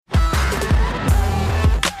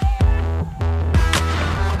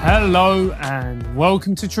Hello and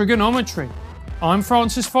welcome to Trigonometry. I'm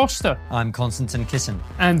Francis Foster. I'm Konstantin Kisin.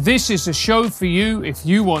 And this is a show for you if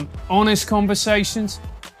you want honest conversations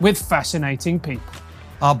with fascinating people.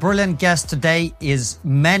 Our brilliant guest today is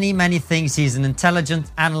many things. He's an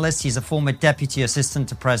intelligent analyst. He's a former deputy assistant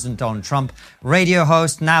to President Donald Trump, radio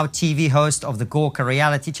host, now TV host of the Gorka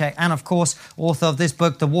reality check, and of course, author of this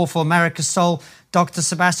book, The War for America's Soul, Dr.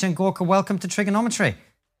 Sebastian Gorka. Welcome to Trigonometry.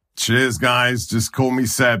 Cheers, guys. Just call me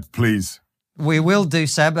Seb, please. We will do,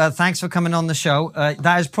 Seb. Thanks for coming on the show.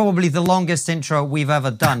 That is probably the longest intro we've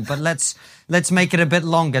ever done, but let's make it a bit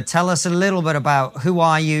longer. Tell us a little bit about who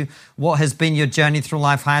are you, what has been your journey through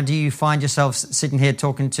life, how do you find yourself sitting here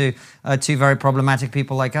talking to two very problematic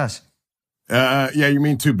people like us? Yeah, you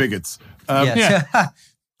mean two bigots. Yes.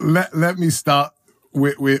 Yeah. Let me start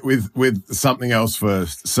with something else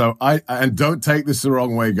first. So and don't take this the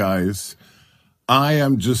wrong way, guys. I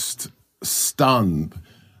am just stunned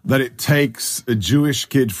that it takes a Jewish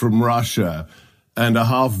kid from Russia and a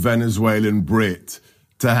half Venezuelan Brit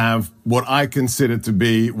to have what I consider to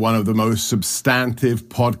be one of the most substantive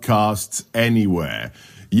podcasts anywhere.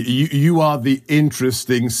 You are the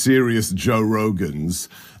interesting, serious Joe Rogans,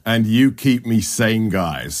 and you keep me sane,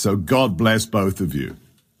 guys. So God bless both of you.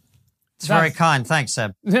 It's very kind. Thanks,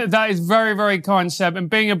 Seb. That is very, very kind, Seb. And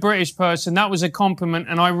being a British person, that was a compliment,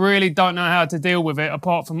 and I really don't know how to deal with it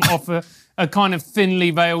apart from offer a kind of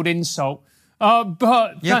thinly veiled insult.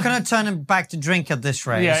 But you're going to turn him back to drink at this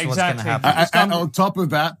rate. Yeah, is what's exactly. going to happen. And on top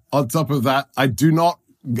of that, I do not,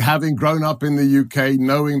 having grown up in the UK,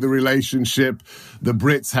 knowing the relationship the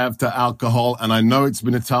Brits have to alcohol, and I know it's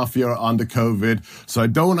been a tough year under COVID, so I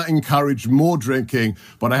don't want to encourage more drinking,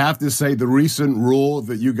 but I have to say the recent Raw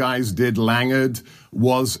that you guys did, Langard,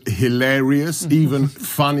 was hilarious, even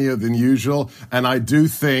funnier than usual, and I do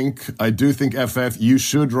think, FF, you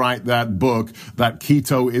should write that book, that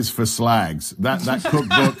Keto is for Slags. That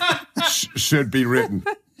cookbook should be written.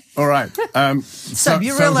 All right. So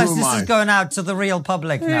you realize this is going out to the real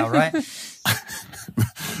public now, right?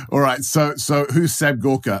 All right. So who's Seb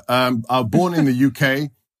Gorka? I was born in the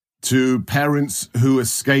UK to parents who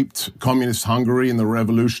escaped communist Hungary in the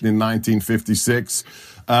revolution in 1956.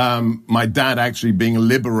 My dad actually being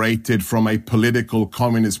liberated from a political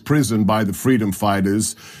communist prison by the freedom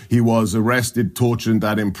fighters. He was arrested, tortured,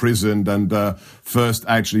 and imprisoned, and first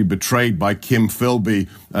actually betrayed by Kim Philby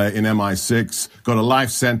in MI6. Got a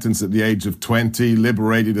life sentence at the age of 20,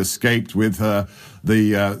 liberated, escaped with the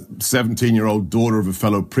 17-year-old daughter of a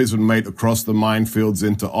fellow prison mate across the minefields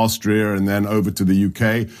into Austria and then over to the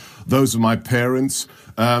UK. Those are my parents.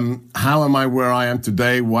 How am I where I am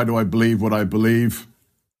today? Why do I believe what I believe?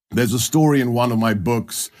 There's a story in one of my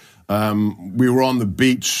books. We were on the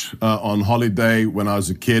beach on holiday when I was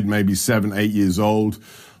a kid, maybe 7, 8 years old.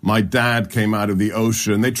 My dad came out of the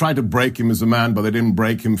ocean. They tried to break him as a man, but they didn't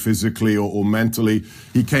break him physically or mentally.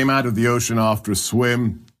 He came out of the ocean after a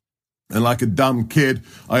swim. And like a dumb kid,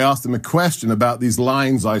 I asked him a question about these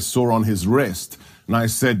lines I saw on his wrist. And I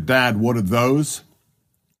said, "Dad, what are those?"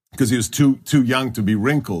 Because he was too young to be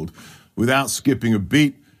wrinkled. Without skipping a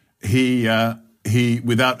beat, he,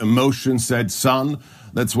 without emotion, said, "Son,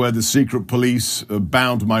 that's where the secret police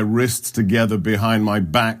bound my wrists together behind my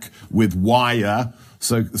back with wire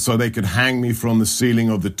so they could hang me from the ceiling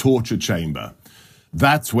of the torture chamber."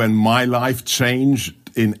 That's when my life changed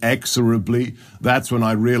inexorably. That's when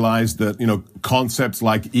I realized that, concepts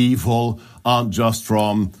like evil aren't just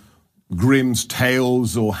from Grimm's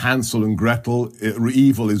tales or Hansel and Gretel.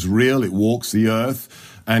 Evil is real. It walks the earth.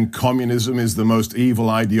 And communism is the most evil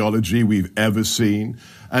ideology we've ever seen.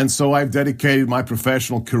 And so I've dedicated my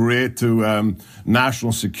professional career to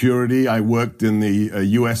national security. I worked in the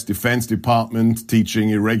U.S. Defense Department teaching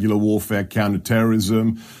irregular warfare,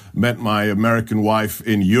 counterterrorism. Met my American wife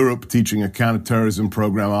in Europe teaching a counterterrorism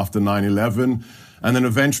program after 9/11. And then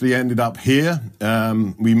eventually ended up here.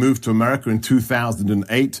 We moved to America in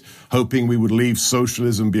 2008, hoping we would leave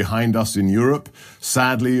socialism behind us in Europe.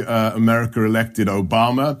 Sadly, America elected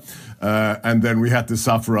Obama, and then we had to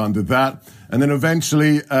suffer under that. And then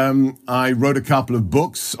eventually, I wrote a couple of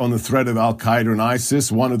books on the threat of Al-Qaeda and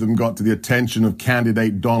ISIS. One of them got to the attention of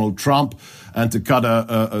candidate Donald Trump. And to cut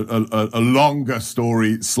a longer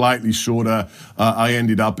story, slightly shorter, I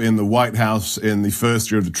ended up in the White House in the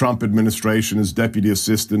first year of the Trump administration as deputy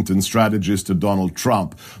assistant and strategist to Donald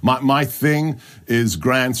Trump. My thing is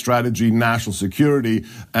grand strategy, national security,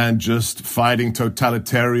 and just fighting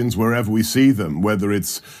totalitarians wherever we see them, whether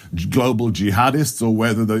it's global jihadists or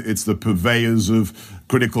whether it's the purveyors of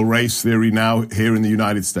critical race theory now here in the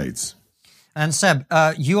United States. And Seb,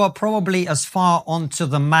 you are probably as far onto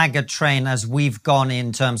the MAGA train as we've gone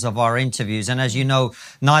in terms of our interviews. And as you know,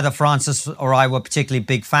 neither Francis or I were particularly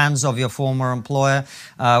big fans of your former employer.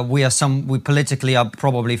 We politically are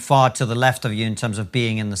probably far to the left of you in terms of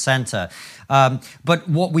being in the centre. But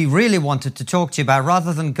what we really wanted to talk to you about,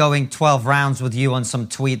 rather than going 12 rounds with you on some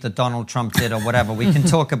tweet that Donald Trump did or whatever, we can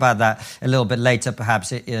talk about that a little bit later,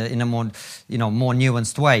 perhaps in a more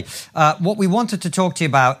nuanced way. What we wanted to talk to you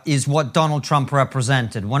about is what Donald Trump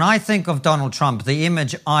represented. When I think of Donald Trump, the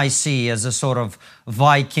image I see as a sort of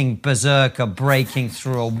Viking berserker breaking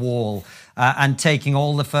through a wall and taking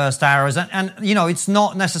all the first arrows. And it's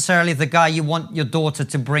not necessarily the guy you want your daughter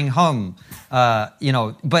to bring home,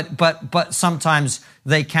 but sometimes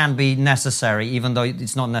they can be necessary, even though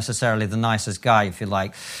it's not necessarily the nicest guy, if you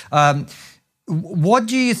like. What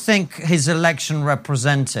do you think his election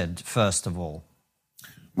represented, first of all?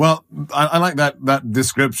 Well, I like that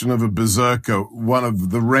description of a berserker. One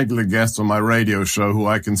of the regular guests on my radio show, who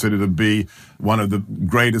I consider to be one of the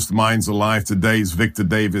greatest minds alive today, is Victor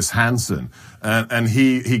Davis Hanson. And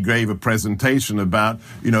he gave a presentation about,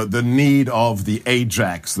 the need of the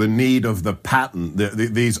Ajax, the need of the Patton,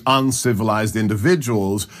 these uncivilized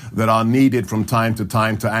individuals that are needed from time to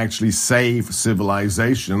time to actually save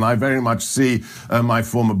civilization. And I very much see my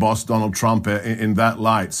former boss, Donald Trump, in that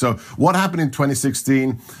light. So what happened in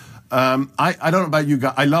 2016? I don't know about you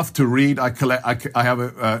guys. I love to read. I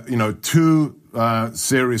have two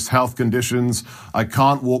serious health conditions. I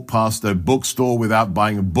can't walk past a bookstore without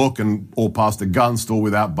buying a book or past a gun store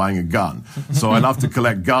without buying a gun. So I love to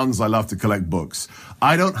collect guns. I love to collect books.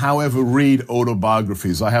 I don't, however, read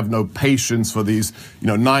autobiographies. I have no patience for these,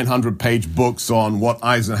 900-page books on what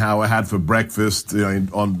Eisenhower had for breakfast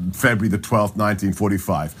on February the 12th,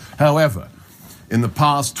 1945. However, in the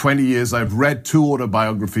past 20 years, I've read two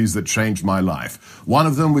autobiographies that changed my life. One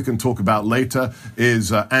of them we can talk about later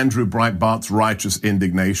is Andrew Breitbart's Righteous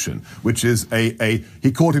Indignation, which is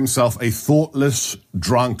he called himself a thoughtless,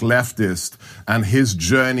 drunk leftist, and his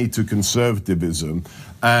journey to conservatism.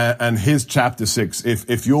 And his chapter 6,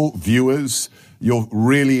 if your viewers, your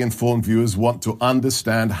really informed viewers, want to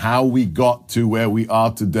understand how we got to where we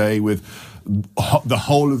are today with the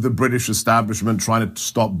whole of the British establishment trying to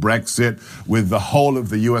stop Brexit, with the whole of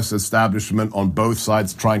the US establishment on both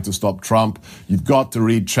sides trying to stop Trump, you've got to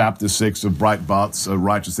read chapter 6 of Breitbart's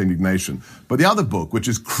Righteous Indignation. But the other book, which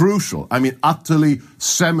is crucial, utterly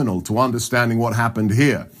seminal to understanding what happened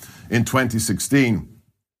here in 2016,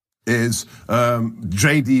 is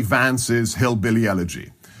J.D. Vance's Hillbilly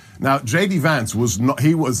Elegy. Now, J.D. Vance was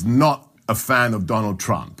not a fan of Donald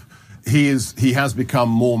Trump. He has become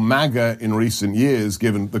more MAGA in recent years,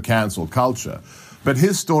 given the cancel culture. But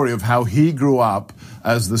his story of how he grew up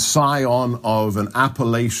as the scion of an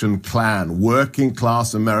Appalachian clan, working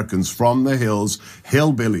class Americans from the hills,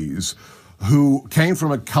 hillbillies, who came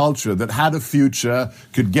from a culture that had a future,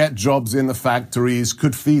 could get jobs in the factories,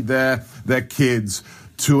 could feed their kids,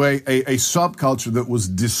 to a subculture that was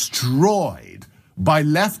destroyed by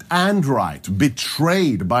left and right,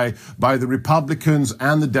 betrayed by the Republicans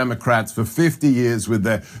and the Democrats for 50 years, with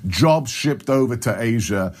their jobs shipped over to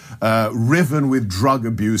Asia, riven with drug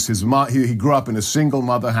abuse. He grew up in a single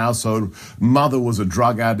mother household. Mother was a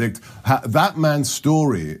drug addict. That man's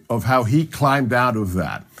story of how he climbed out of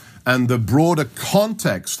that, and the broader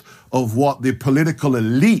context of what the political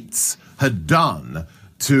elites had done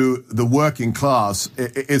to the working class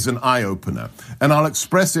is an eye-opener. And I'll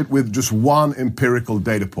express it with just one empirical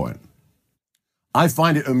data point. I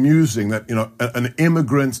find it amusing that, an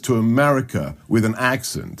immigrant to America with an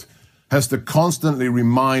accent has to constantly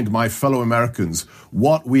remind my fellow Americans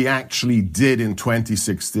what we actually did in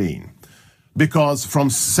 2016. Because from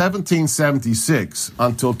 1776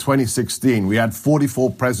 until 2016, we had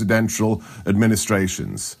 44 presidential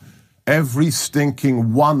administrations. Every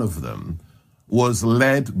stinking one of them was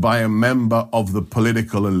led by a member of the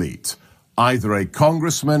political elite, either a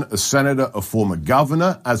congressman, a senator, a former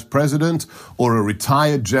governor as president, or a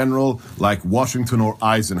retired general like Washington or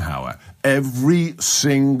Eisenhower. Every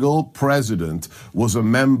single president was a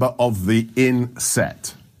member of the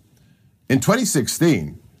in-set. In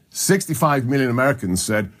 2016, 65 million Americans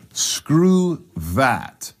said, screw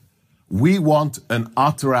that. We want an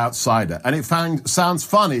utter outsider. And it sounds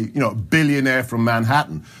funny, billionaire from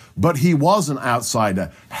Manhattan. But he was an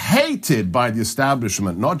outsider, hated by the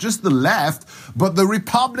establishment, not just the left, but the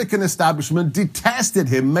Republican establishment detested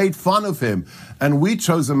him, made fun of him. And we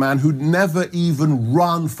chose a man who'd never even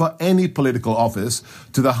run for any political office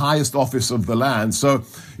to the highest office of the land. So,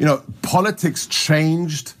 politics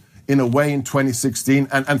changed in a way in 2016.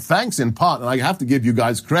 And thanks in part, and I have to give you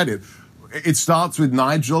guys credit, it starts with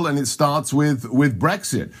Nigel and it starts with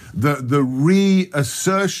Brexit. The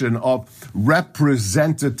reassertion of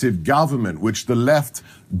representative government, which the left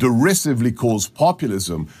derisively calls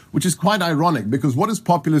populism, which is quite ironic because what does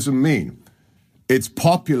populism mean? It's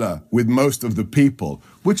popular with most of the people,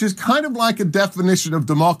 which is kind of like a definition of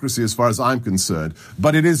democracy as far as I'm concerned,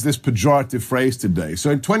 but it is this pejorative phrase today. So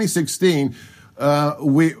in 2016,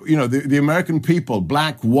 the American people,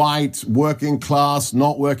 black, white, working class,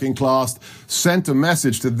 not working class, sent a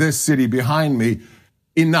message to this city behind me,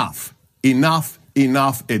 enough, enough,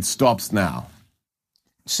 enough, it stops now.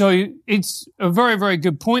 So it's a very, very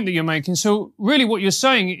good point that you're making. So really what you're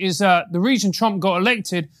saying is that the reason Trump got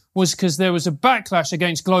elected was because there was a backlash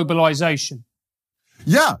against globalization.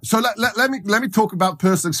 Yeah. So let me talk about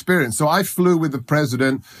personal experience. So I flew with the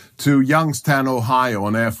president to Youngstown, Ohio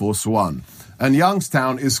on Air Force One. And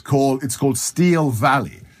Youngstown it's called Steel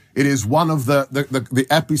Valley. It is one of the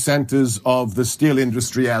epicenters of the steel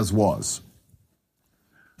industry as was.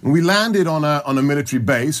 And we landed on a military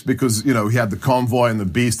base because, he had the convoy and the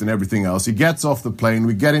beast and everything else. He gets off the plane.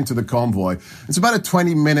 We get into the convoy. It's about a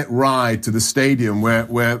 20-minute ride to the stadium where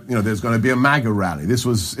there's going to be a MAGA rally. This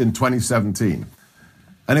was in 2017.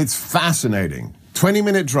 And it's fascinating.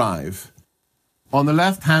 20-minute drive. On the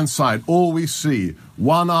left-hand side, all we see,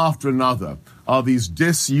 one after another, are these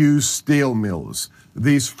disused steel mills,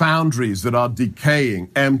 these foundries that are decaying,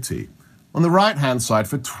 empty. On the right-hand side,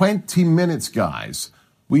 for 20 minutes, guys,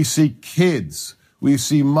 we see kids, we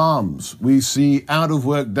see moms, we see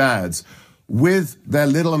out-of-work dads with their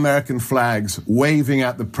little American flags waving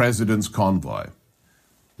at the president's convoy.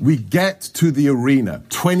 We get to the arena,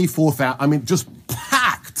 24,000, just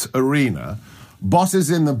packed arena, bosses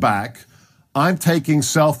in the back. I'm taking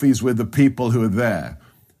selfies with the people who are there.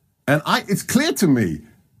 And it's clear to me,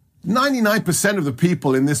 99% of the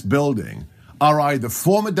people in this building are either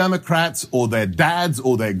former Democrats or their dads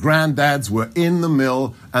or their granddads were in the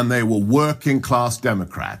mill and they were working class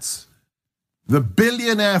Democrats. The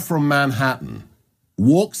billionaire from Manhattan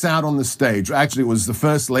walks out on the stage. Actually, it was the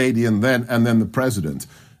first lady and then the president.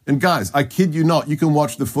 And guys, I kid you not, you can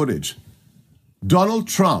watch the footage. Donald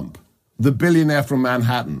Trump, the billionaire from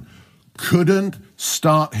Manhattan, couldn't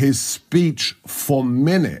start his speech for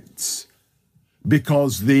minutes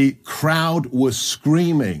because the crowd was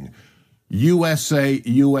screaming, USA,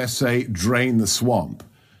 USA, drain the swamp.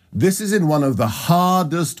 This is in one of the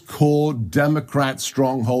hardest core Democrat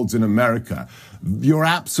strongholds in America. You're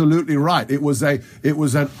absolutely right. It was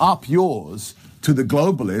an up yours to the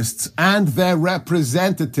globalists and their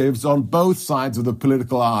representatives on both sides of the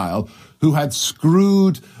political aisle who had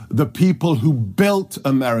screwed the people who built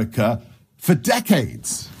America for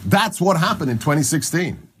decades. That's what happened in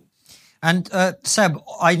 2016. And Seb,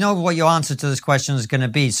 I know what your answer to this question is going to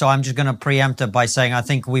be, so I'm just going to preempt it by saying I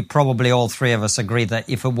think we probably all three of us agree that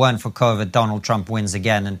if it weren't for COVID, Donald Trump wins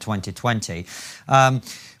again in 2020.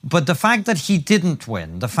 But the fact that he didn't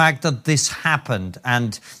win, the fact that this happened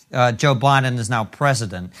and Joe Biden is now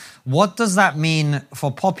president, what does that mean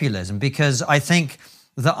for populism? Because I think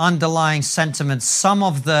the underlying sentiment, some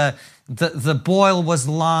of the boil was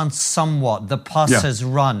lanced somewhat, the pus has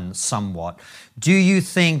run somewhat. Do you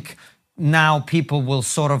think now people will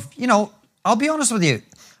sort of, I'll be honest with you,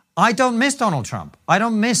 I don't miss Donald Trump. I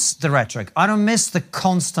don't miss the rhetoric. I don't miss the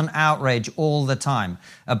constant outrage all the time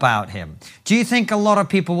about him. Do you think a lot of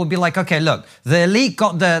people will be like, okay, look, the elite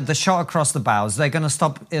got the shot across the bows. They're going to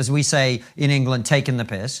stop, as we say in England, taking the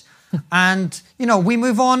piss. And, we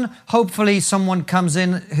move on. Hopefully someone comes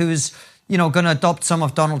in who's, going to adopt some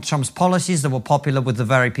of Donald Trump's policies that were popular with the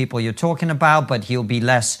very people you're talking about, but he'll be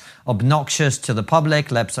less obnoxious to the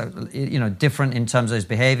public, less, different in terms of his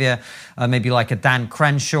behavior, maybe like a Dan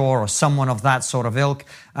Crenshaw or someone of that sort of ilk.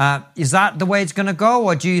 Is that the way it's going to go,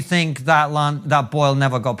 or do you think that boil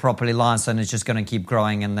never got properly lanced and it's just going to keep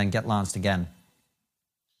growing and then get lanced again?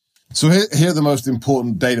 So here are the most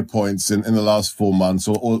important data points in the last 4 months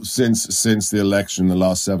or since the election, the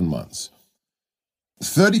last 7 months.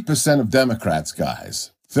 30% of Democrats, guys,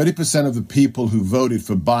 30% of the people who voted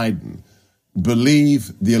for Biden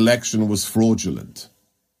believe the election was fraudulent.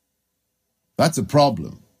 That's a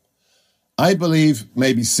problem. I believe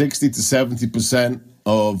maybe 60 to 70%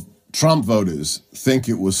 of Trump voters think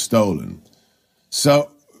it was stolen. So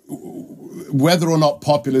whether or not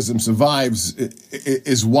populism survives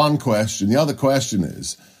is one question. The other question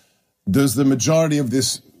is, does the majority of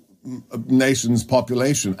this nation's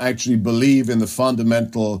population actually believe in the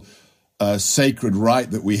fundamental sacred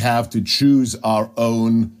right that we have to choose our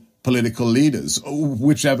own political leaders,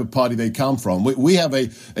 whichever party they come from? We have a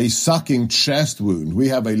sucking chest wound. We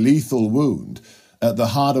have a lethal wound at the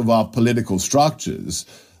heart of our political structures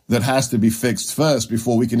that has to be fixed first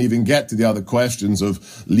before we can even get to the other questions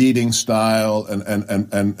of leading style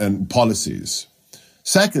and policies.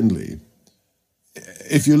 Secondly,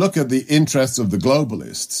 if you look at the interests of the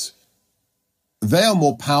globalists, they are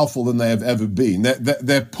more powerful than they have ever been.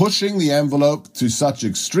 They're pushing the envelope to such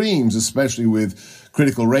extremes, especially with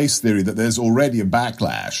critical race theory, that there's already a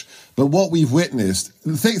backlash. But what we've witnessed,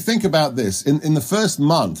 think about this. In the first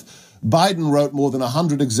month, Biden wrote more than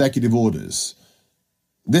 100 executive orders.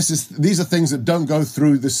 These are things that don't go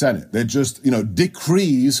through the Senate. They're just,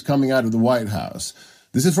 decrees coming out of the White House.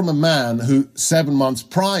 This is from a man who 7 months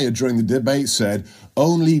prior during the debate said,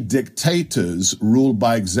 only dictators rule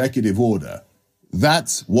by executive order.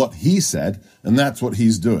 That's what he said, and that's what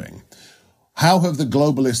he's doing. How have the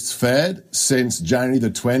globalists fared since January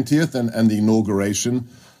the 20th and the inauguration?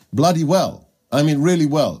 Bloody well. I mean, really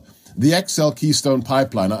well. The XL Keystone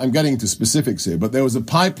Pipeline, I'm getting into specifics here, but there was a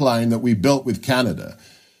pipeline that we built with Canada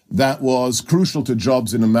that was crucial to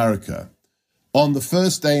jobs in America. On the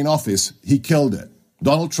first day in office, he killed it.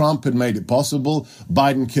 Donald Trump had made it possible.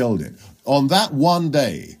 Biden killed it. On that one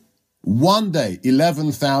day,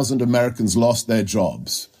 11,000 Americans lost their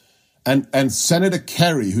jobs. And Senator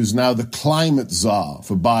Kerry, who's now the climate czar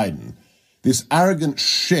for Biden, this arrogant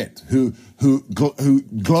shit who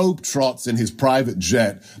globetrots in his private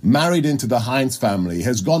jet, married into the Heinz family,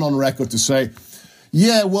 has gone on record to say,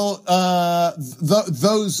 yeah, well,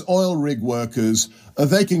 those oil rig workers,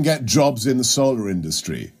 they can get jobs in the solar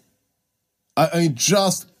industry. I mean,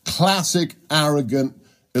 just classic arrogant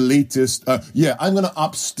elitist. I'm going to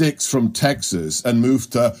up sticks from Texas and move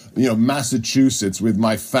to, Massachusetts with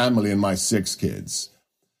my family and my 6 kids.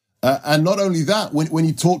 And not only that, when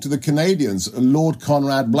you talk to the Canadians, Lord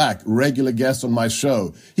Conrad Black, regular guest on my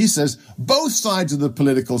show, he says both sides of the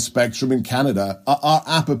political spectrum in Canada are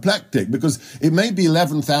apoplectic, because it may be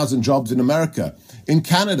 11,000 jobs in America. In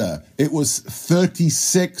Canada, it was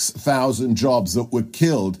 36,000 jobs that were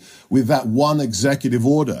killed with that one executive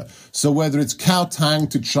order. So whether it's kowtowing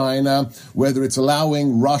to China, whether it's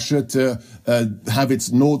allowing Russia to have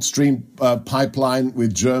its Nord Stream pipeline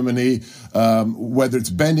with Germany, whether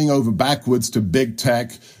it's bending over backwards to big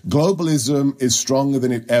tech, globalism is stronger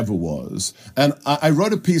than it ever was. And I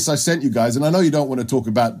wrote a piece I sent you guys, and I know you don't want to talk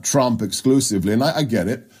about Trump exclusively, and I get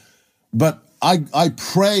it, but I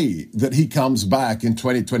pray that he comes back in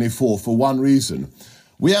 2024 for one reason.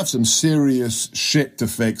 We have some serious shit to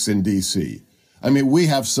fix in D.C. I mean, we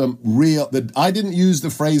have some I didn't use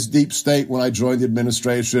the phrase deep state when I joined the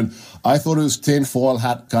administration. I thought it was tinfoil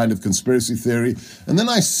hat kind of conspiracy theory. And then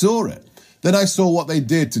I saw it. Then I saw what they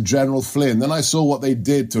did to General Flynn. Then I saw what they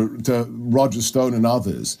did to Roger Stone and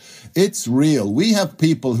others. It's real. We have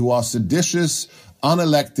people who are seditious,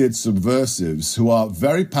 unelected subversives who are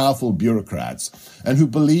very powerful bureaucrats and who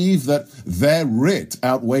believe that their writ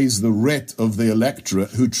outweighs the writ of the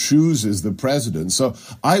electorate who chooses the president. So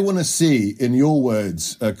I want to see, in your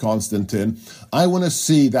words, Konstantin, I want to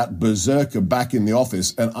see that berserker back in the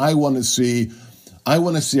office, and I want to see a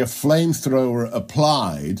flamethrower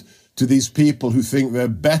applied to these people who think they're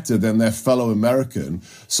better than their fellow American,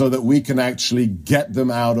 so that we can actually get them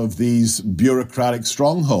out of these bureaucratic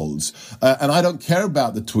strongholds. And I don't care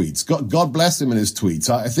about the tweets. God bless him and his tweets.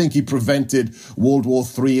 I think he prevented World War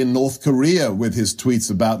III in North Korea with his tweets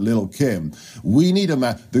about Little Kim. We need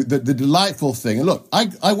the delightful thing. And look,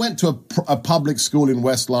 I went to a public school in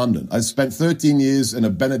West London. I spent 13 years in a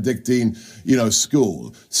Benedictine,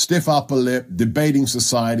 school. Stiff upper lip, debating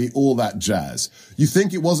society, all that jazz. You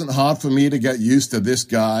think it wasn't hard for me to get used to this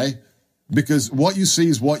guy? Because what you see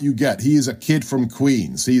is what you get. He is a kid from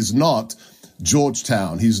Queens. He's not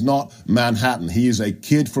Georgetown. He's not Manhattan. He is a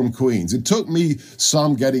kid from Queens. It took me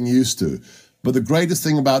some getting used to. But the greatest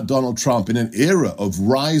thing about Donald Trump in an era of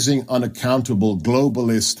rising, unaccountable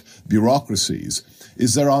globalist bureaucracies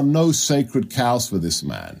is there are no sacred cows for this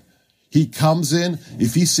man. He comes in,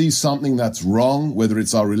 if he sees something that's wrong, whether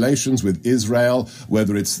it's our relations with Israel,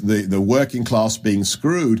 whether it's the working class being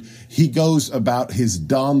screwed, he goes about his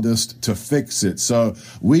darndest to fix it. So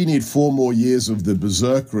we need 4 more years of the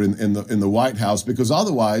berserker in the White House, because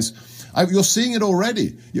otherwise, you're seeing it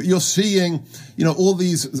already. You're seeing, all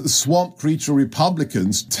these swamp creature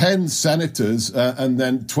Republicans, 10 senators, and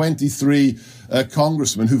then 23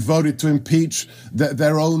 congressmen who voted to impeach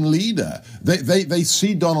their own leader. They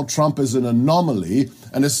see Donald Trump as an anomaly,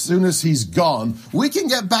 and as soon as he's gone, we can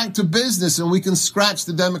get back to business and we can scratch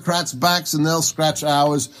the Democrats' backs and they'll scratch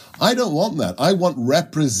ours. I don't want that. I want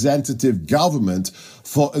representative government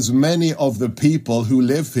for as many of the people who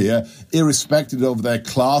live here, irrespective of their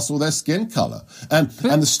class or their skin color. And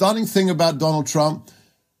the stunning thing about Donald Trump,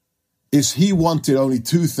 is he wanted only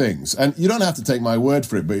two things. And you don't have to take my word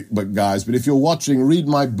for it, but guys, but if you're watching, read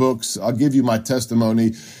my books, I'll give you my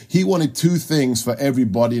testimony. He wanted two things for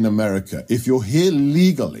everybody in America. If you're here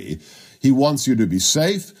legally, he wants you to be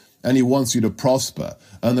safe and he wants you to prosper.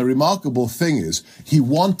 And the remarkable thing is, he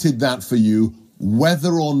wanted that for you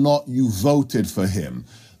whether or not you voted for him.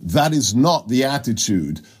 That is not the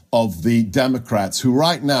attitude of the Democrats who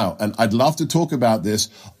right now, and I'd love to talk about this,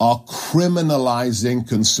 are criminalizing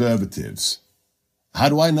conservatives. How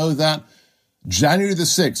do I know that? January the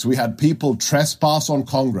 6th, we had people trespass on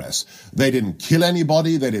Congress. They didn't kill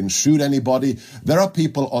anybody. They didn't shoot anybody. There are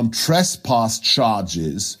people on trespass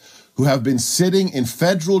charges who have been sitting in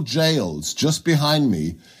federal jails just behind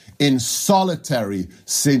me in solitary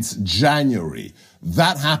since January.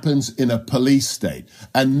 That happens in a police state.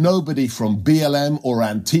 And nobody from BLM or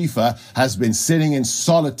Antifa has been sitting in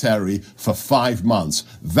solitary for 5 months.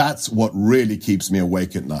 That's what really keeps me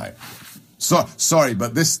awake at night. So, sorry,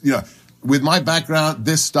 but this, with my background,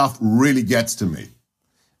 this stuff really gets to me.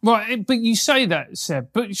 Right, but you say that, Seb,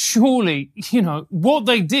 but surely, what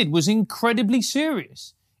they did was incredibly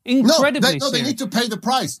serious. Incredibly No, they need to pay the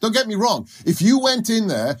price. Don't get me wrong. If you went in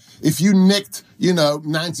there, if you nicked,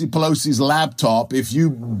 Nancy Pelosi's laptop, if you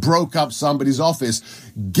broke up somebody's office,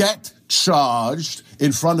 get charged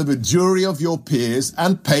in front of a jury of your peers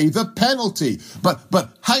and pay the penalty.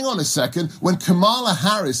 But hang on a second. When Kamala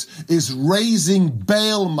Harris is raising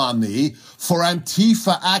bail money for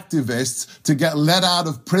Antifa activists to get let out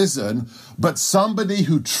of prison, but somebody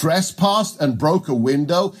who trespassed and broke a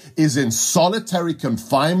window is in solitary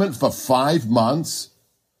confinement for 5 months,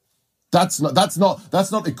 that's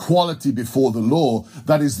not equality before the law.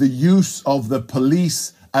 That is the use of the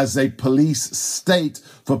police as a police state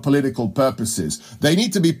for political purposes. They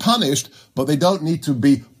need to be punished, but they don't need to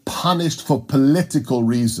be punished for political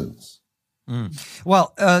reasons.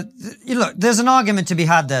 Well, look, there's an argument to be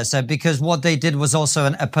had there, Seb, because what they did was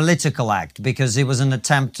also a political act, because it was an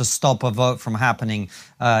attempt to stop a vote from happening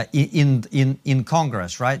in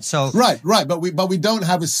Congress, right? So right, but we don't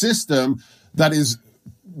have a system that is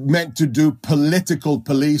meant to do political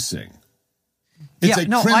policing. It's a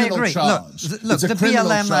criminal I agree. Charge. Look, the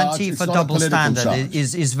BLM Antifa double standard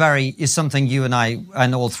is something you and I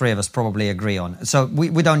and all three of us probably agree on. So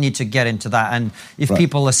we don't need to get into that. And if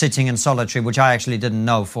people are sitting in solitary, which I actually didn't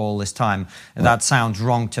know for all this time, that sounds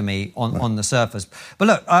wrong to me on the surface. But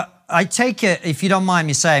look, I take it, if you don't mind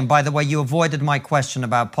me saying, by the way, you avoided my question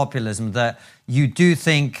about populism, that you do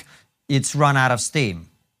think it's run out of steam.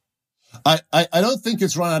 I don't think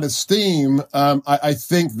it's run out of steam. I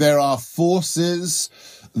think there are forces,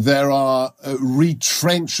 there are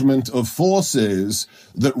retrenchment of forces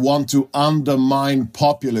that want to undermine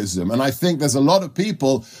populism. And I think there's a lot of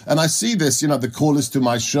people, and I see this, the callers to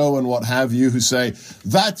my show and what have you, who say,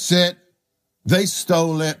 that's it, they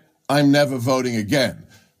stole it, I'm never voting again.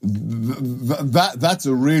 That's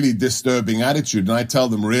a really disturbing attitude. And I tell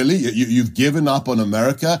them, really? You've given up on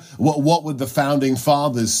America? What would the founding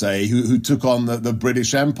fathers say who took on the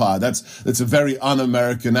British Empire? That's a very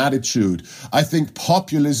un-American attitude. I think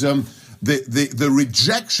populism, the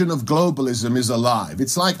rejection of globalism is alive.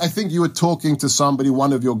 It's like, I think you were talking to somebody,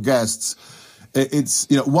 one of your guests. It's,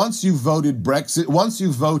 once you voted Brexit, once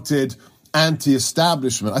you voted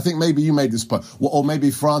anti-establishment, I think maybe you made this point, or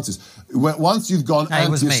maybe Francis, once you've gone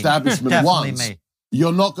anti-establishment once,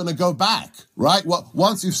 you're not going to go back, right?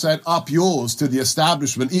 Once you've said up yours to the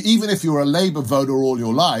establishment, even if you're a Labour voter all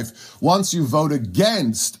your life, once you vote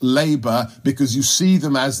against Labour because you see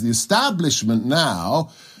them as the establishment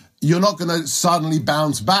now, you're not going to suddenly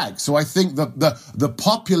bounce back. So I think the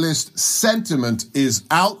populist sentiment is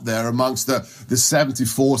out there amongst the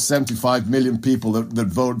 74, 75 million people that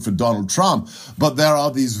voted for Donald Trump. But there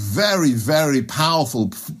are these very, very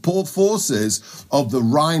powerful forces of the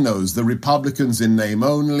rhinos, the Republicans in name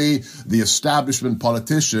only, the establishment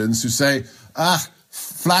politicians who say,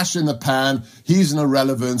 flash in the pan, he's an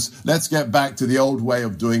irrelevance, let's get back to the old way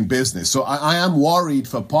of doing business. So I am worried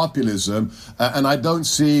for populism, and I don't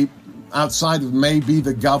see, outside of maybe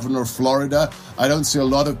the governor of Florida, I don't see a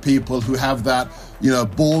lot of people who have that,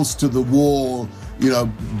 balls to the wall,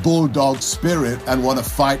 bulldog spirit and want to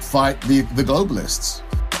fight the globalists.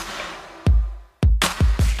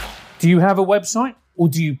 Do you have a website, or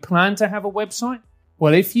do you plan to have a website?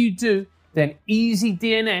 Well, if you do, then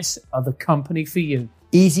EasyDNS are the company for you.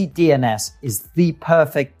 EasyDNS is the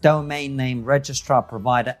perfect domain name registrar,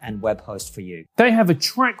 provider, and web host for you. They have a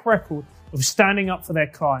track record of standing up for their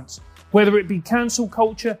clients, whether it be cancel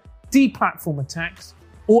culture, deplatform attacks,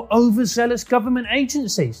 or overzealous government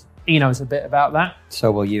agencies. He knows a bit about that.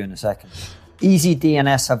 So will you in a second.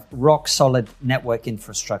 EasyDNS have rock-solid network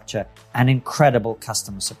infrastructure and incredible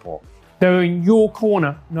customer support. They're in your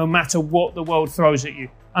corner no matter what the world throws at you,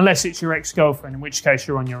 unless it's your ex-girlfriend, in which case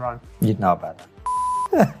you're on your own. You'd know about that.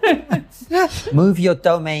 Move your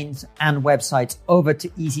domains and websites over to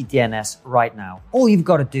EasyDNS right now. All you've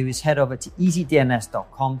got to do is head over to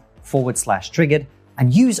easydns.com/triggered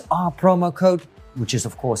and use our promo code, which is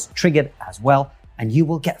of course triggered as well, and you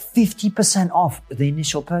will get 50% off the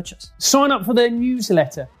initial purchase. Sign up for their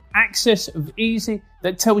newsletter, Access of Easy,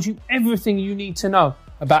 that tells you everything you need to know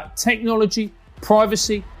about technology,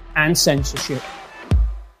 privacy, and censorship.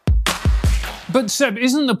 But Seb,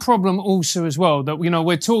 isn't the problem also as well that,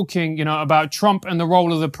 we're talking, about Trump and the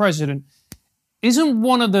role of the president? Isn't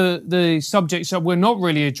one of the subjects that we're not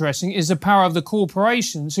really addressing is the power of the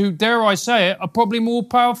corporations who, dare I say it, are probably more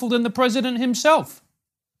powerful than the president himself?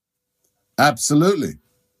 Absolutely.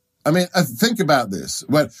 I mean, think about this.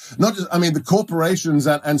 Well, the corporations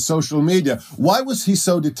and social media. Why was he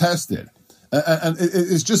so detested? And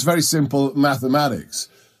it's just very simple mathematics.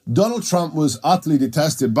 Donald Trump was utterly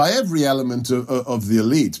detested by every element of the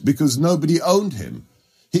elite because nobody owned him.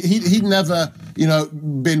 He'd never,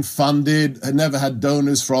 been funded, had never had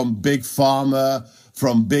donors from big pharma,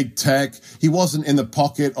 from big tech. He wasn't in the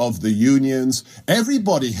pocket of the unions.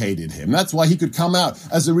 Everybody hated him. That's why he could come out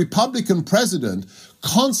as a Republican president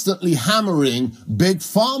constantly hammering big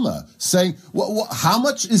pharma, saying, how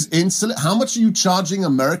much is insulin? How much are you charging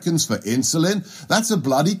Americans for insulin? That's a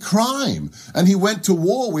bloody crime. And he went to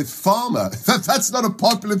war with pharma. That's not a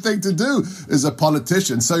popular thing to do as a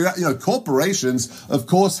politician. So, corporations, of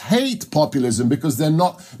course, hate populism because they're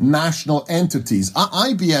not national entities.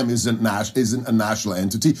 IBM isn't a national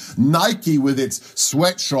entity. Nike with its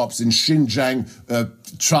sweatshops in Xinjiang,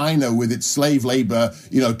 China with its slave labor,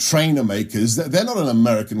 trainer makers, they're not an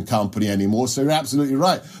American company anymore, so you're absolutely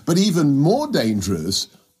right. But even more dangerous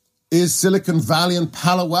is Silicon Valley and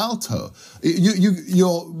Palo Alto.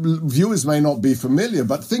 Your viewers may not be familiar,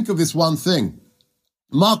 but think of this one thing.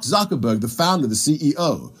 Mark Zuckerberg, the founder, the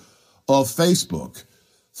CEO of Facebook,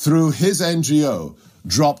 through his NGO,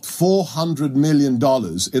 dropped $400 million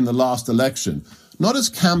in the last election, not as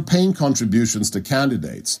campaign contributions to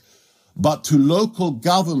candidates, but to local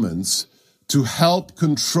governments to help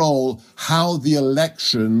control how the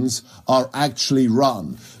elections are actually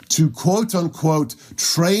run, to quote unquote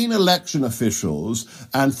train election officials,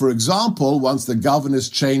 and for example, once the governors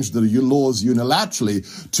changed the laws unilaterally,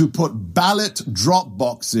 to put ballot drop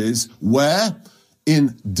boxes where?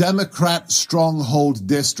 In Democrat stronghold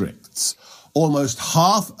districts. Almost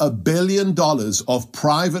 $500 million of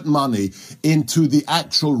private money into the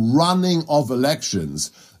actual running of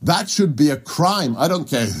elections. That should be a crime. I don't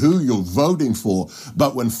care who you're voting for,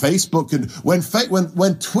 but when Facebook and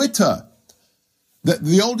when Twitter,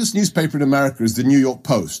 the oldest newspaper in America is the New York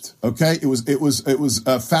Post. Okay, it was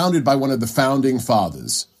founded by one of the founding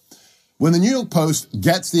fathers. When the New York Post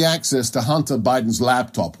gets the access to Hunter Biden's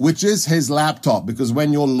laptop, which is his laptop, because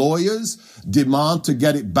when your lawyers demand to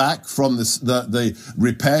get it back from the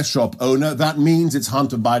repair shop owner, that means it's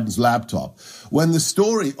Hunter Biden's laptop. When the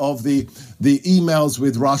story of the emails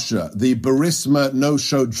with Russia, the Burisma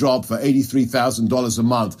no-show job for $83,000 a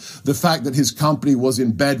month, the fact that his company was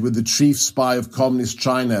in bed with the chief spy of communist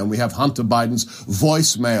China, and we have Hunter Biden's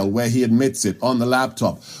voicemail where he admits it on the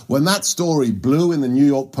laptop. When that story blew in the New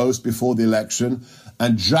York Post before the election,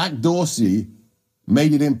 and Jack Dorsey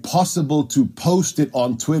made it impossible to post it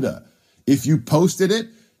on Twitter. If you posted it,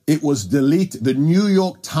 it was deleted. The New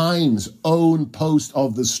York Times' own post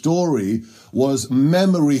of the story was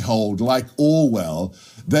memory hold like Orwell.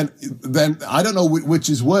 Then I don't know which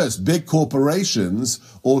is worse, big corporations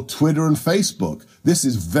or Twitter and Facebook. This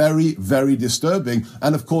is very, very disturbing.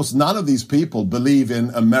 And of course, none of these people believe in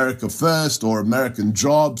America first or American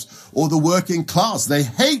jobs or the working class. They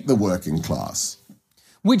hate the working class.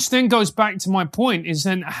 Which then goes back to my point, is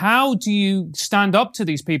then how do you stand up to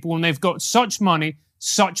these people when they've got such money,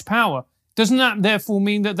 such power? Doesn't that therefore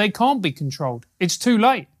mean that they can't be controlled? It's too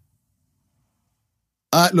late.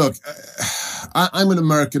 Look, I'm an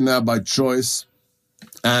American now by choice.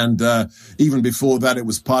 And even before that, it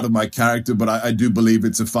was part of my character. But I do believe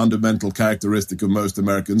it's a fundamental characteristic of most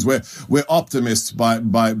Americans. We're optimists by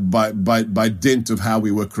dint of how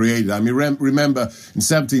we were created. I mean, remember in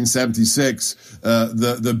 1776,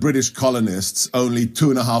 the British colonists, only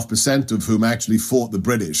 2.5% of whom actually fought the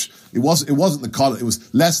British. It wasn't the colony. It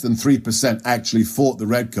was less than 3% actually fought the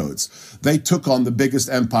Redcoats. They took on the biggest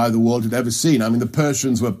empire the world had ever seen. I mean, the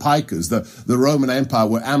Persians were pikers. The Roman Empire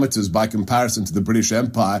were amateurs by comparison to the British Empire.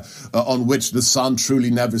 empire on which the sun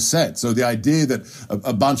truly never set. So the idea that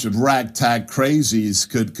a bunch of ragtag crazies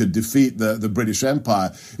could defeat the British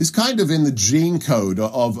Empire is kind of in the gene code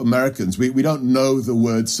of Americans. We don't know the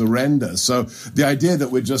word surrender. So the idea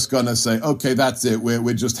that we're just going to say, okay, that's it,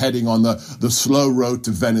 we're just heading on the slow road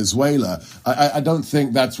to Venezuela, I don't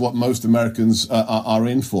think that's what most Americans are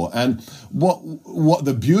in for. And what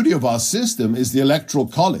the beauty of our system is the Electoral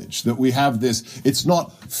College, that we have this. It's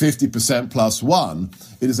not 50% plus one.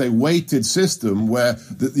 It is a weighted system where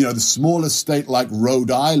the smallest state like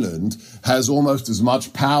Rhode Island has almost as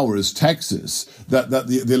much power as Texas. That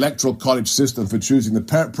the Electoral College system for choosing the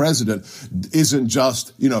president isn't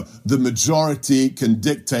just, the majority can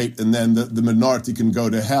dictate and then the minority can go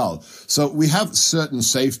to hell. So we have certain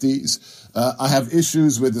safeties. I have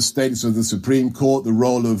issues with the status of the Supreme Court, the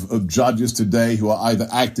role of judges today who are either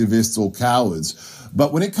activists or cowards.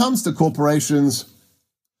 But when it comes to corporations,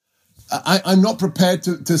 I'm not prepared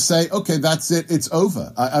to say, okay, that's it, it's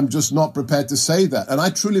over. I'm just not prepared to say that. And I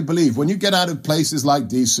truly believe when you get out of places like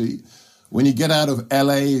DC, when you get out of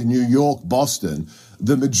LA, New York, Boston,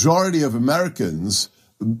 the majority of Americans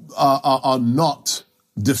are not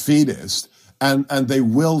defeatist. And they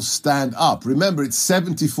will stand up. Remember, it's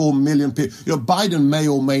 74 million people. Biden may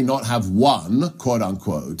or may not have won, quote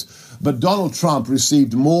unquote, but Donald Trump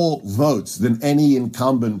received more votes than any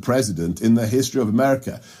incumbent president in the history of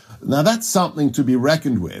America. Now, that's something to be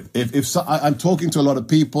reckoned with. I'm talking to a lot of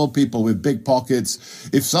people with big pockets.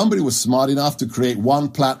 If somebody was smart enough to create one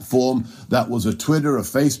platform that was a Twitter, a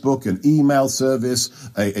Facebook, an email service,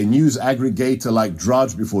 a news aggregator like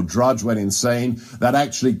Drudge before Drudge went insane, that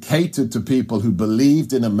actually catered to people who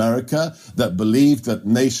believed in America, that believed that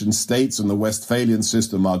nation states and the Westphalian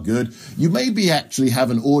system are good, you maybe actually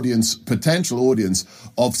have an potential audience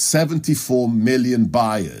of 74 million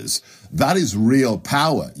buyers. That is real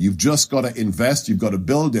power. You've just got to invest. You've got to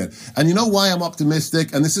build it. And you know why I'm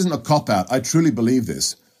optimistic? And this isn't a cop-out. I truly believe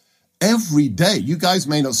this. Every day, you guys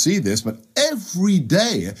may not see this, but every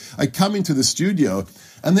day I come into the studio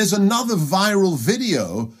and there's another viral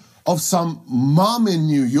video of some mom in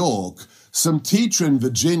New York, some teacher in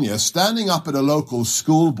Virginia standing up at a local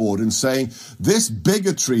school board and saying, this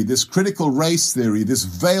bigotry, this critical race theory, this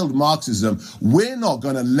veiled Marxism, we're not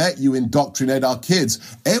going to let you indoctrinate our kids.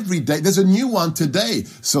 Every day, there's a new one today.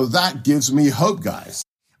 So that gives me hope, guys.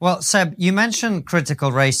 Well, Seb, you mentioned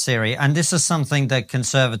critical race theory, and this is something that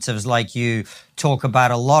conservatives like you talk about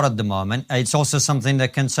a lot at the moment. It's also something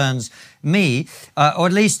that concerns me, or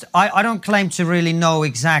at least I don't claim to really know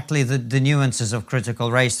exactly the nuances of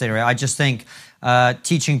critical race theory. I just think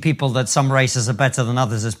teaching people that some races are better than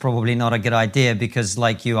others is probably not a good idea because,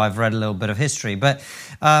 like you, I've read a little bit of history. But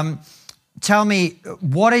tell me,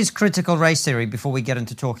 what is critical race theory before we get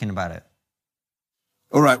into talking about it?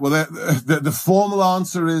 All right. Well, the formal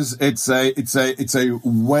answer is it's a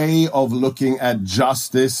way of looking at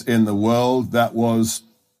justice in the world that was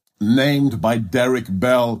named by Derek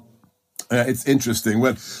Bell. It's interesting.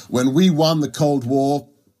 When we won the Cold War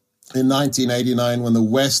in 1989, when the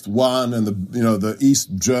West won and the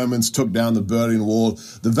East Germans took down the Berlin Wall,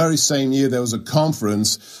 the very same year there was a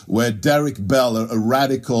conference where Derek Bell, a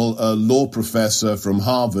radical law professor from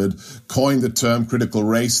Harvard, coined the term critical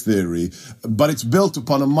race theory. But it's built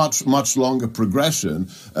upon a much, much longer progression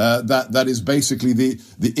that is basically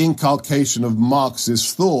the inculcation of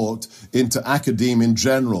Marxist thought into academia in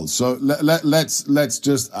general. So let's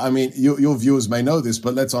just, your viewers may know this,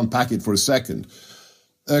 but let's unpack it for a second.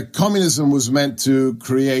 Communism was meant to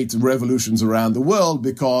create revolutions around the world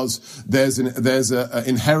because there's an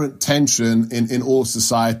inherent tension in all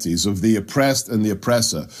societies of the oppressed and the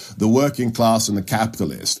oppressor, the working class and the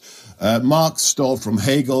capitalist. Marx stole from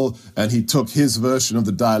Hegel, and he took his version of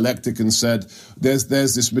the dialectic and said, there's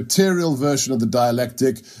this material version of the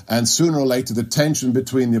dialectic, and sooner or later the tension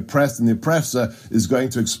between the oppressed and the oppressor is going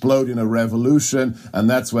to explode in a revolution, and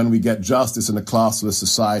that's when we get justice in a classless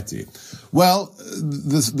society. Well,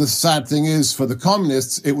 the sad thing is, for the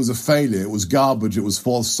communists, it was a failure. It was garbage. It was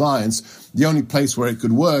false science. The only place where it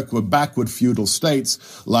could work were backward feudal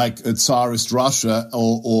states like Tsarist Russia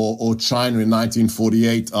or China in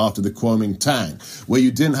 1948 after the Kuomintang, where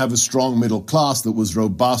you didn't have a strong middle class that was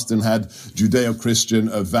robust and had Judeo-Christian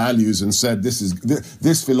values and said,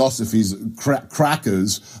 this philosophy's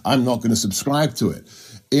crackers, I'm not going to subscribe to it.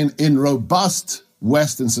 In robust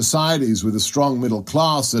Western societies with a strong middle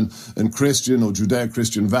class and Christian or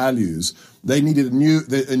Judeo-Christian values, they needed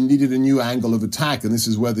a new angle of attack, and this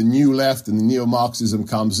is where the new left and the neo-Marxism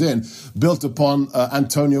comes in, built upon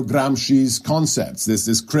Antonio Gramsci's concepts.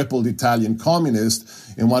 This crippled Italian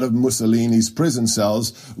communist in one of Mussolini's prison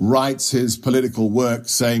cells writes his political work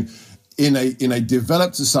saying, in a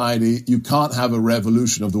developed society, you can't have a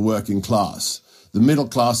revolution of the working class. The middle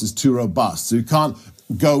class is too robust. So you can't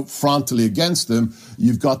go frontally against them.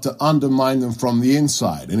 You've got to undermine them from the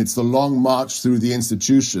inside. And it's the long march through the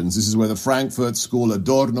institutions. This is where the Frankfurt School,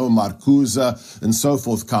 Adorno, Marcuse, and so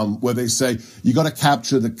forth come, where they say, you got to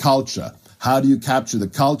capture the culture. How do you capture the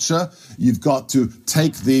culture? You've got to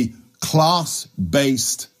take the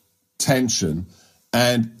class-based tension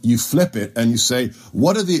and you flip it and you say,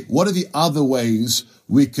 what are the other ways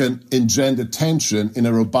we can engender tension in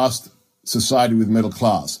a robust society with middle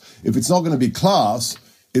class? If it's not going to be class,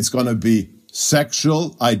 it's going to be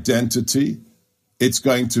sexual identity. It's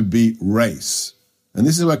going to be race. And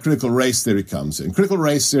this is where critical race theory comes in. Critical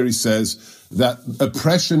race theory says that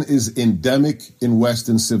oppression is endemic in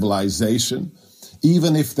Western civilization.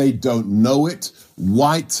 Even if they don't know it,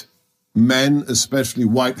 white men, especially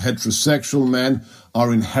white heterosexual men,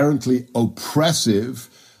 are inherently oppressive,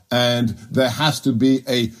 and there has to be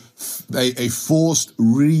a forced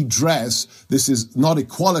redress. This is not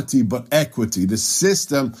equality, but equity. The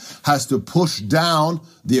system has to push down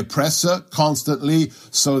the oppressor constantly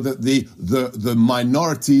so that the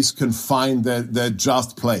minorities can find their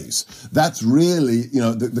just place. That's really,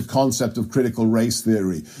 the concept of critical race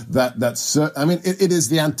theory. It is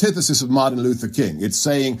the antithesis of Martin Luther King. It's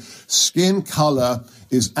saying skin color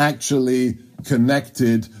is actually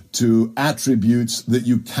connected to attributes that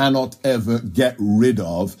you cannot ever get rid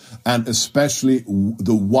of, and especially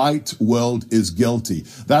the white world is guilty.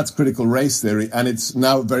 That's critical race theory, and it's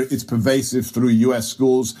now it's pervasive through U.S.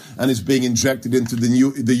 schools and is being injected into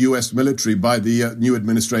the U.S. military by the new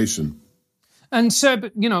administration. And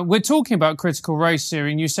Seb, we're talking about critical race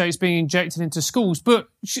theory, and you say it's being injected into schools, but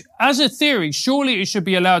as a theory, surely it should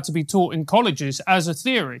be allowed to be taught in colleges as a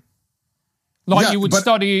theory. You would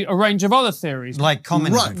study a range of other theories. Like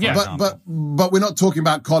communism, right, for example. But we're not talking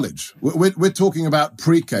about college. We're talking about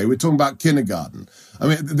pre-K. We're talking about kindergarten. I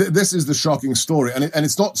mean, this is the shocking story. And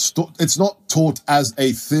it's not taught as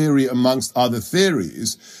a theory amongst other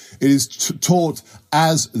theories. It is taught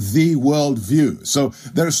as the worldview. So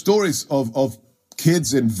there are stories of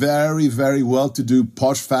kids in very, very well-to-do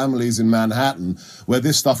posh families in Manhattan where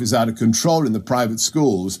this stuff is out of control in the private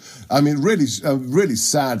schools. I mean, really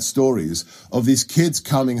sad stories of these kids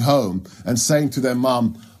coming home and saying to their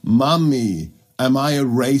mom, "Mommy, am I a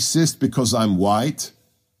racist because I'm white?"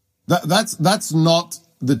 That's not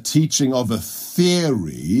the teaching of a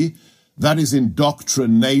theory. That is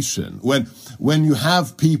indoctrination. When you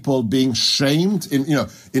have people being shamed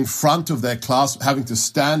in front of their class, having to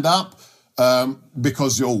stand up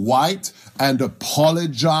because you're white and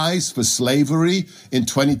apologize for slavery in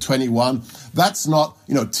 2021. That's not,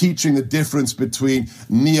 teaching the difference between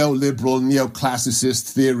neoliberal,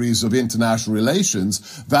 neoclassicist theories of international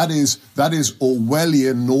relations. That is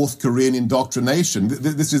Orwellian North Korean indoctrination.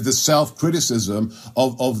 This is the self-criticism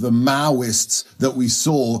of the Maoists that we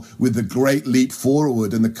saw with the Great Leap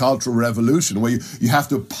Forward and the Cultural Revolution, where you have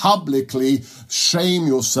to publicly shame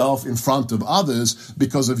yourself in front of others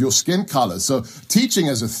because of your skin color. So teaching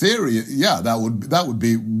as a theory, that would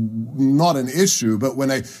be not an issue. But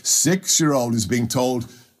when a 6-year-old is being told,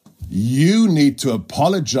 you need to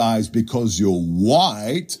apologize because you're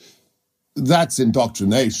white, that's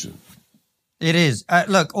indoctrination. It is.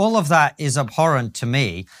 Look, all of that is abhorrent to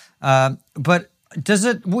me. But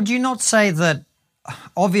would you not say that,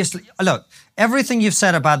 obviously, look, everything you've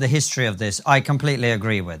said about the history of this, I completely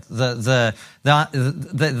agree with. They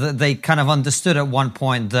kind of understood at one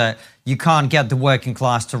point that you can't get the working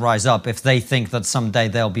class to rise up if they think that someday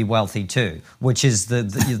they'll be wealthy too, which is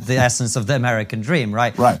the essence of the American dream,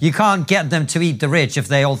 right? Right. You can't get them to eat the rich if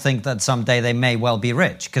they all think that someday they may well be